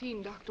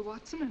 17, Dr.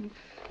 Watson, and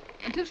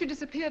until she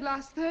disappeared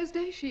last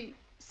Thursday, she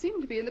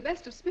seemed to be in the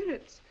best of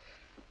spirits.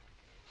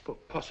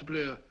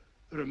 Possibly a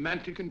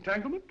romantic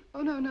entanglement?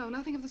 Oh, no,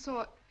 nothing of the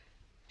sort.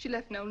 She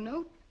left no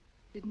note,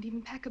 didn't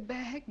even pack a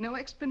bag, no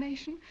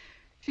explanation.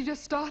 She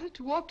just started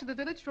to walk to the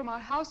village from our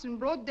house in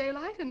broad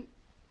daylight and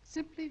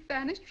simply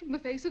vanished from the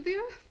face of the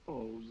earth.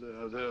 Oh,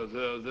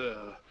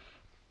 there.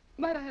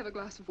 Might I have a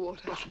glass of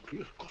water? Glass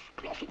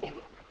of water.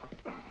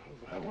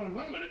 Have one in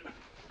 1 minute.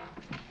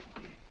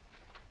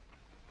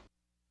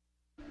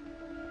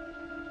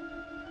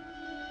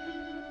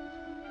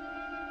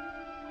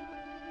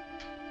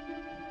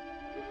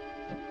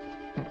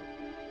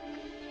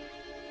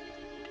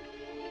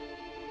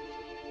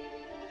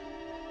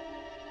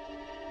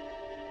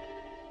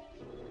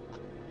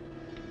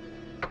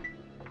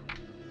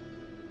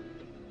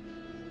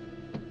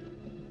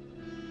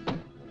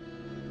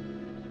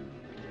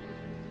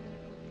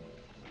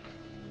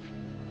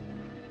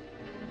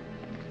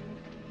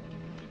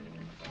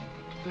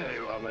 There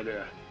you are, my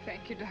dear.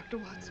 Thank you, Dr.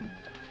 Watson.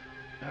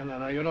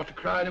 No, you're not to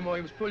cry anymore.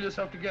 You must pull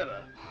yourself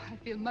together. Oh, I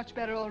feel much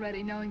better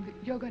already knowing that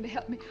you're going to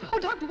help me. Oh,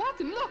 Dr.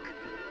 Watson, look!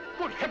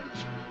 Good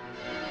heavens!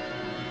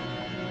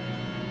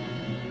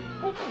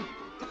 Oh.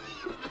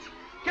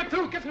 Get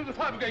through the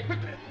fire brigade,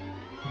 quickly!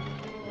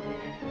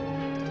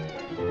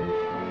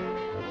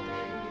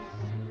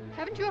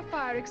 Haven't you a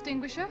fire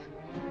extinguisher?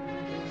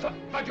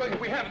 By George,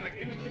 we have in the...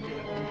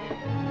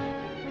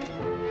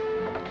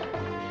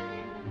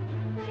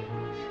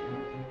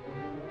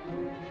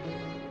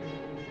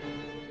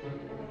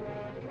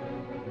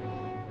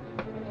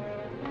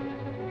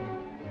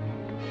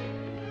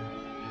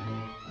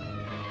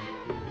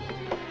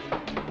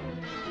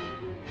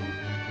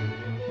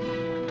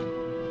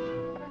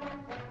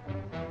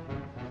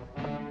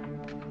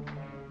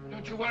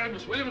 Don't you worry,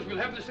 Miss Williams. We'll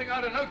have this thing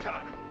out in no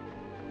time.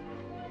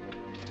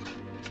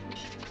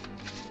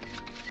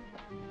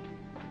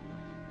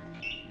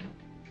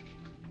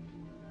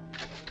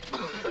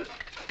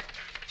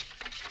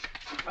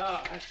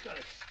 That's got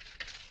it.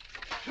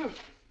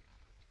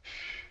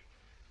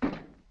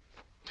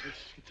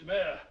 Get some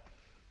air.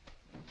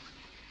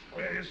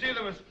 Well, you see,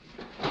 there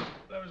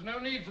was no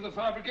need for the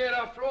fire brigade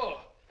after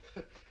all.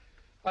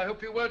 I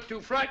hope you weren't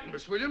too frightened,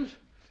 Miss Williams.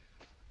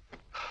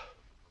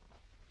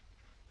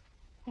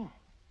 Oh,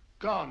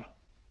 gone.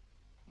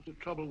 What's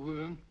the trouble with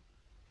them?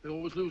 They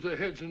always lose their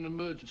heads in an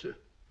emergency.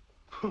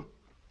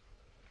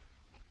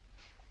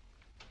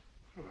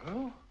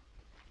 Well,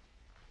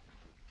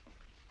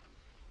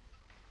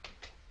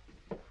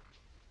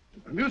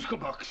 a musical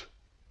box.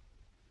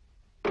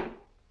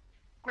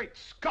 Great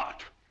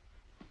Scott!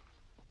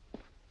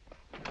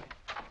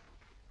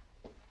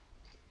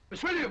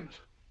 Miss Williams!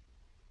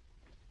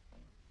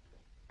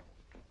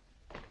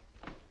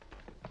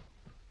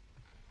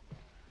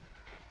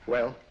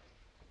 Well?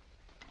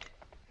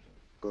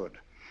 Good.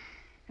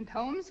 And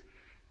Holmes?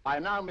 By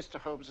now, Mr.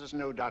 Holmes has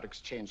no doubt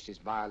exchanged his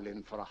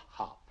violin for a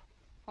harp.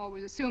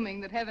 Always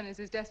assuming that heaven is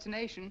his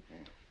destination.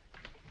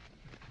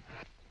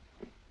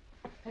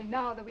 And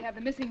now that we have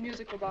the missing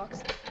musical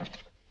box.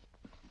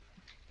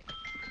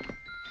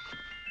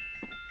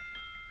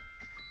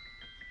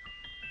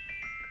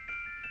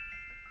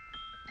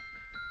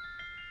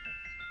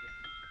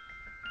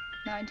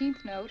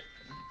 Nineteenth note.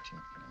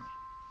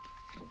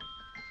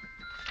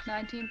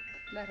 19th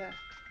letter.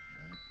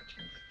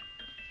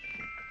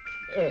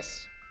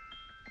 Yes.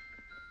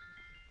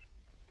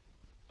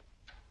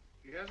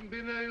 He hasn't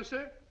been there, you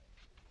say?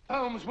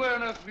 Holmes, where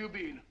on earth have you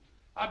been?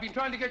 I've been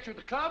trying to get you at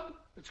the club,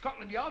 at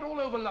Scotland Yard, all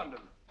over London.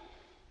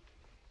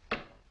 You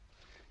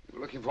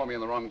were looking for me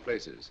in the wrong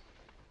places.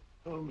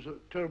 Holmes,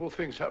 terrible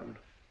things happened.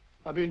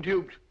 I've been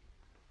duped.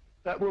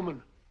 That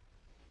woman,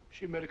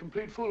 she made a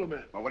complete fool of me.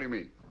 Well, what do you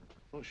mean?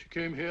 Well, she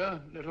came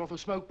here, let off a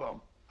smoke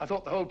bomb. I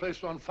thought the whole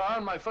place was on fire,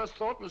 and my first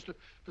thought was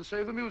to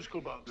save the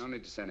musical box. No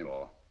need to say any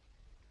more.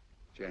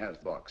 She has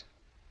the box.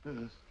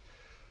 Yes.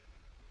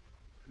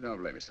 Don't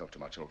blame yourself too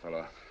much, old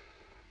fellow.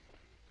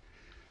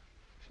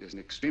 She's an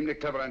extremely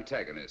clever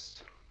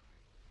antagonist.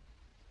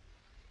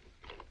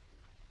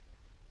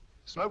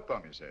 Smoke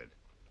bomb, you said?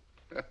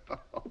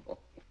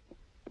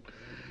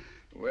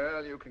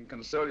 Well, you can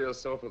console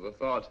yourself with the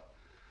thought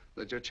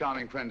that your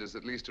charming friend is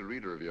at least a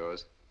reader of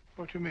yours.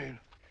 What do you mean?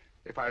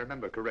 If I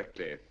remember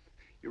correctly,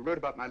 you wrote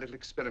about my little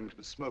experiment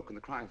with smoke and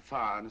the cry of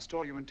fire in a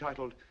story you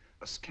entitled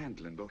A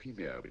Scandal in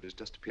Bohemia, which has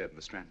just appeared in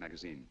the Strand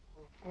magazine.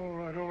 All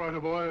right,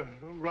 old boy.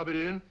 Don't rub it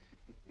in.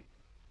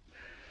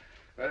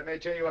 Well, it may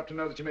cheer you up to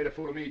know that you made a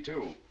fool of me,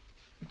 too.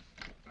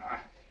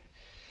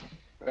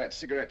 That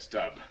cigarette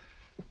stub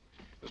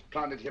was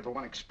planted here for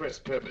one express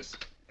purpose.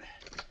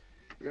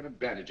 We're going to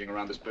bandaging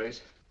around this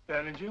place.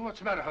 Bandaging? What's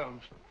the matter,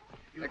 Holmes?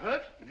 You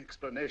hurt?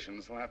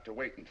 Explanations will have to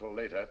wait until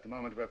later. At the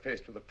moment, we're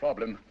faced with a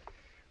problem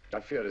which I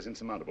fear is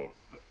insurmountable.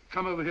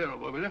 Come over here,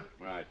 old boy, will you?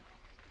 Right.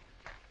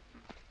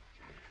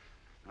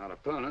 Our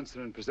opponents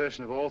are in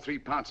possession of all three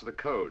parts of the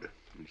code.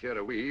 And here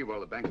are we, while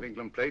the Bank of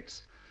England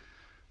plates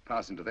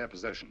pass into their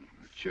possession.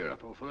 Cheer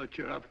up, old fellow,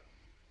 cheer up.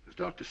 As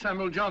Dr.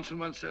 Samuel Johnson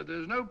once said,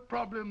 there's no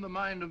problem the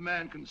mind of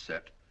man can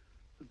set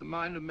that the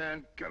mind of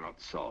man cannot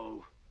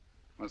solve.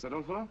 What's that,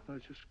 old fellow? I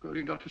was just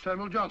quoting Dr.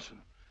 Samuel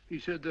Johnson. He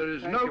said there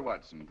is Thank you,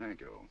 Watson.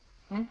 Thank you.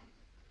 Hmm?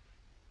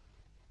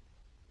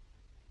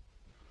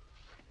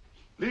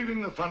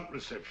 Leaving the front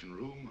reception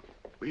room,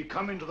 we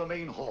come into the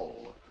main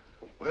hall,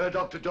 where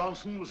Dr.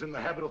 Johnson was in the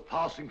habit of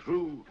passing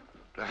through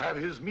to have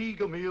his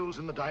meager meals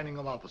in the dining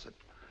room opposite,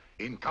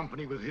 in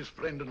company with his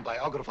friend and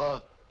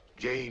biographer,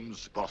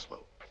 James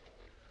Boswell.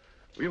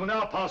 We will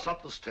now pass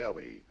up the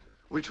stairway,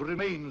 which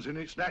remains in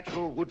its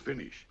natural wood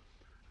finish,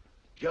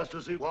 just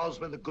as it was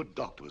when the good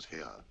doctor was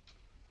here.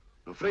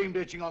 The framed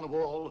etching on the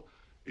wall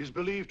is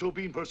believed to have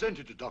been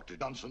presented to Dr.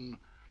 Johnson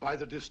by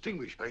the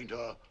distinguished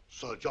painter,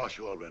 Sir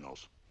Joshua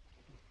Reynolds.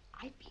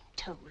 I've been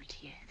told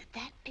here that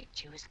that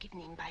picture was given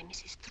in by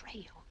Mrs.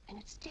 Thrale, and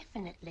it's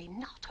definitely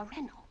not a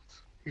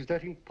Reynolds. Is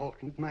that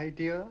important, my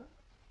dear?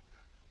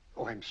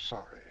 Oh, I'm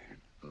sorry.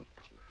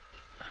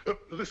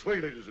 This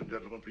way, ladies and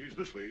gentlemen, please,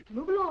 this way.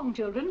 Move along,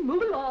 children,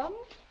 move along.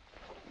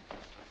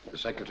 The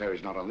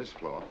secretary's not on this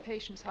floor.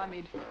 Patience,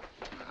 Hamid.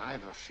 I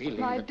have a feeling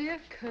My that... dear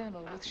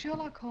Colonel, with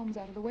Sherlock Holmes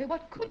out of the way,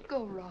 what could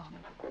go wrong?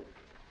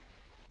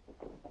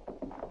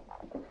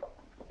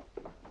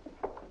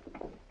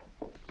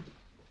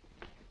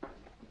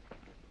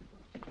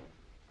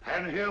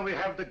 And here we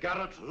have the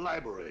Garrett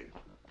Library,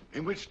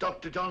 in which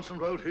Dr. Johnson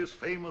wrote his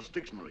famous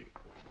dictionary,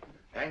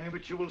 and in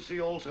which you will see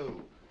also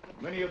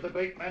many of the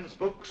great man's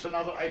books and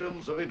other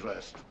items of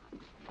interest.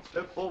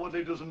 Step forward,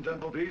 ladies and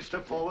gentlemen, please,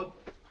 step forward.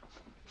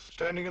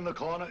 Standing in the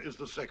corner is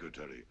the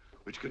secretary,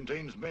 which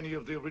contains many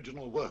of the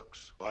original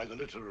works by the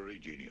literary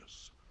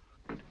genius.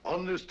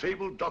 On this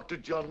table, Dr.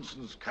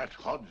 Johnson's cat,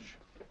 Hodge,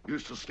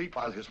 used to sleep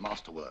while his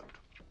master worked.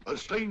 A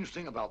strange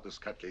thing about this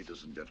cat,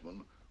 ladies and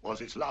gentlemen, was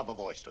its love of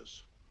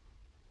oysters.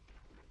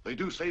 They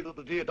do say that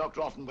the dear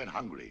doctor often went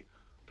hungry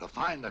to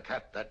find the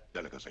cat that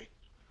delicacy.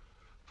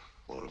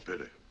 What a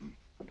pity.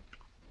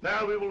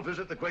 Now we will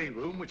visit the grey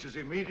room, which is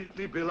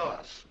immediately below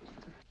us,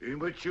 in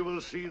which you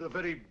will see the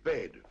very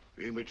bed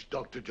in which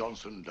Dr.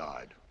 Johnson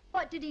died.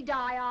 What did he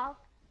die of?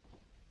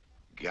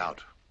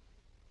 Gout.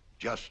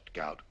 Just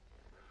gout.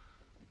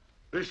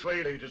 This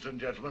way, ladies and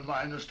gentlemen.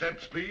 Mind the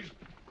steps, please.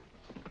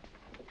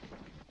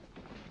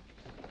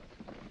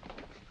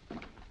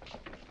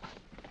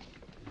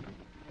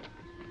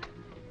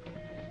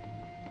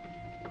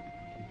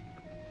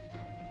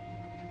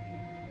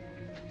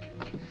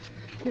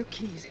 No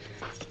keys.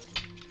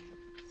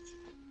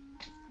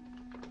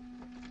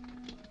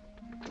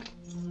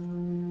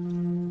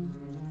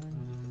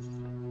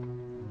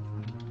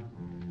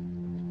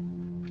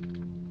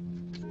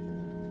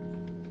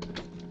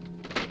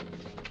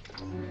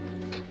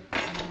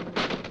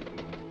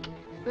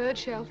 Third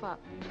shelf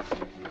up.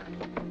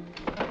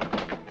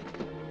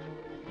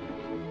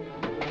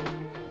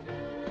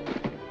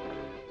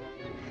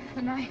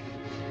 The knife.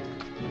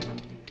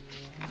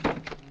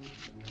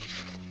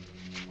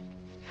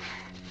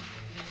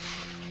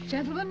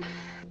 Gentlemen,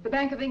 the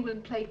Bank of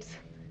England plates.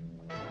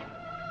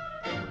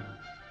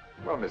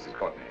 Well, Mrs.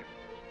 Courtney,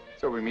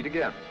 so we meet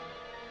again.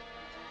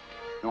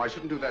 No, I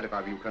shouldn't do that if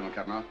I were you, Colonel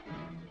Kavanaugh.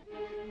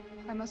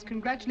 I must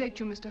congratulate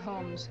you, Mr.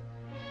 Holmes.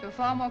 You're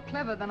far more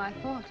clever than I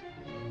thought.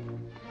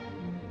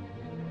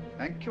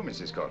 Thank you,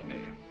 Mrs. Courtney.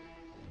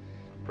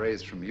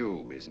 Praise from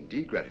you is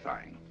indeed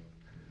gratifying.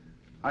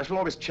 I shall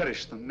always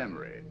cherish the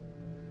memory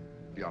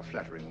of your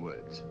flattering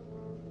words.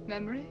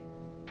 Memory?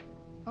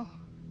 Oh,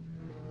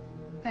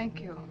 thank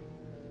you.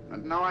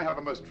 And now I have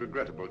a most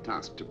regrettable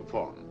task to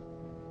perform.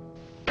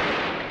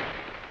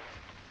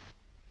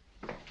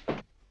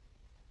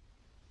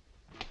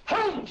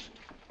 Holmes!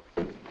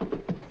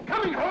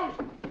 Coming, Holmes!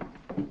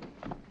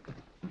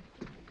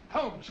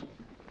 Holmes,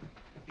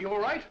 you all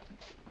right?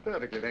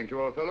 Perfectly, thank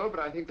you, old fellow, but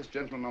I think this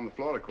gentleman on the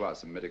floor requires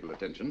some medical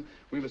attention.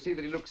 We must see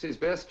that he looks his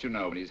best, you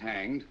know, when he's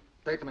hanged.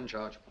 Take them in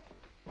charge.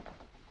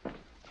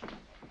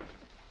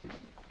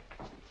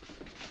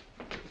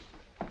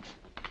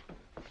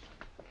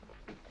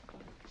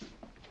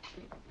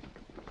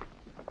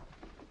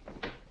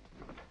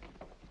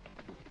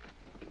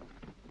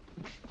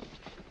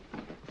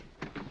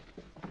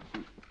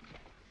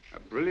 A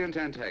brilliant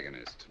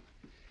antagonist.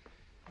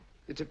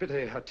 It's a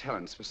pity her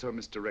talents were so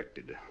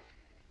misdirected.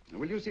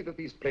 Will you see that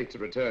these plates are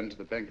returned to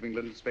the Bank of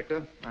England,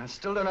 Inspector? I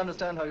still don't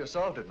understand how you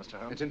solved it, Mr.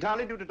 Holmes. It's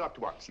entirely due to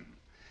Dr. Watson.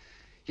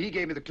 He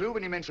gave me the clue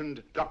when he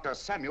mentioned Dr.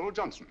 Samuel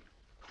Johnson.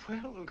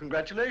 Well,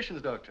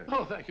 congratulations, Doctor.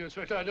 Oh, thank you,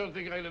 Inspector. I don't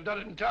think I'd have done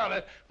it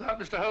entirely without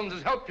Mr.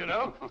 Holmes's help, you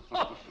know.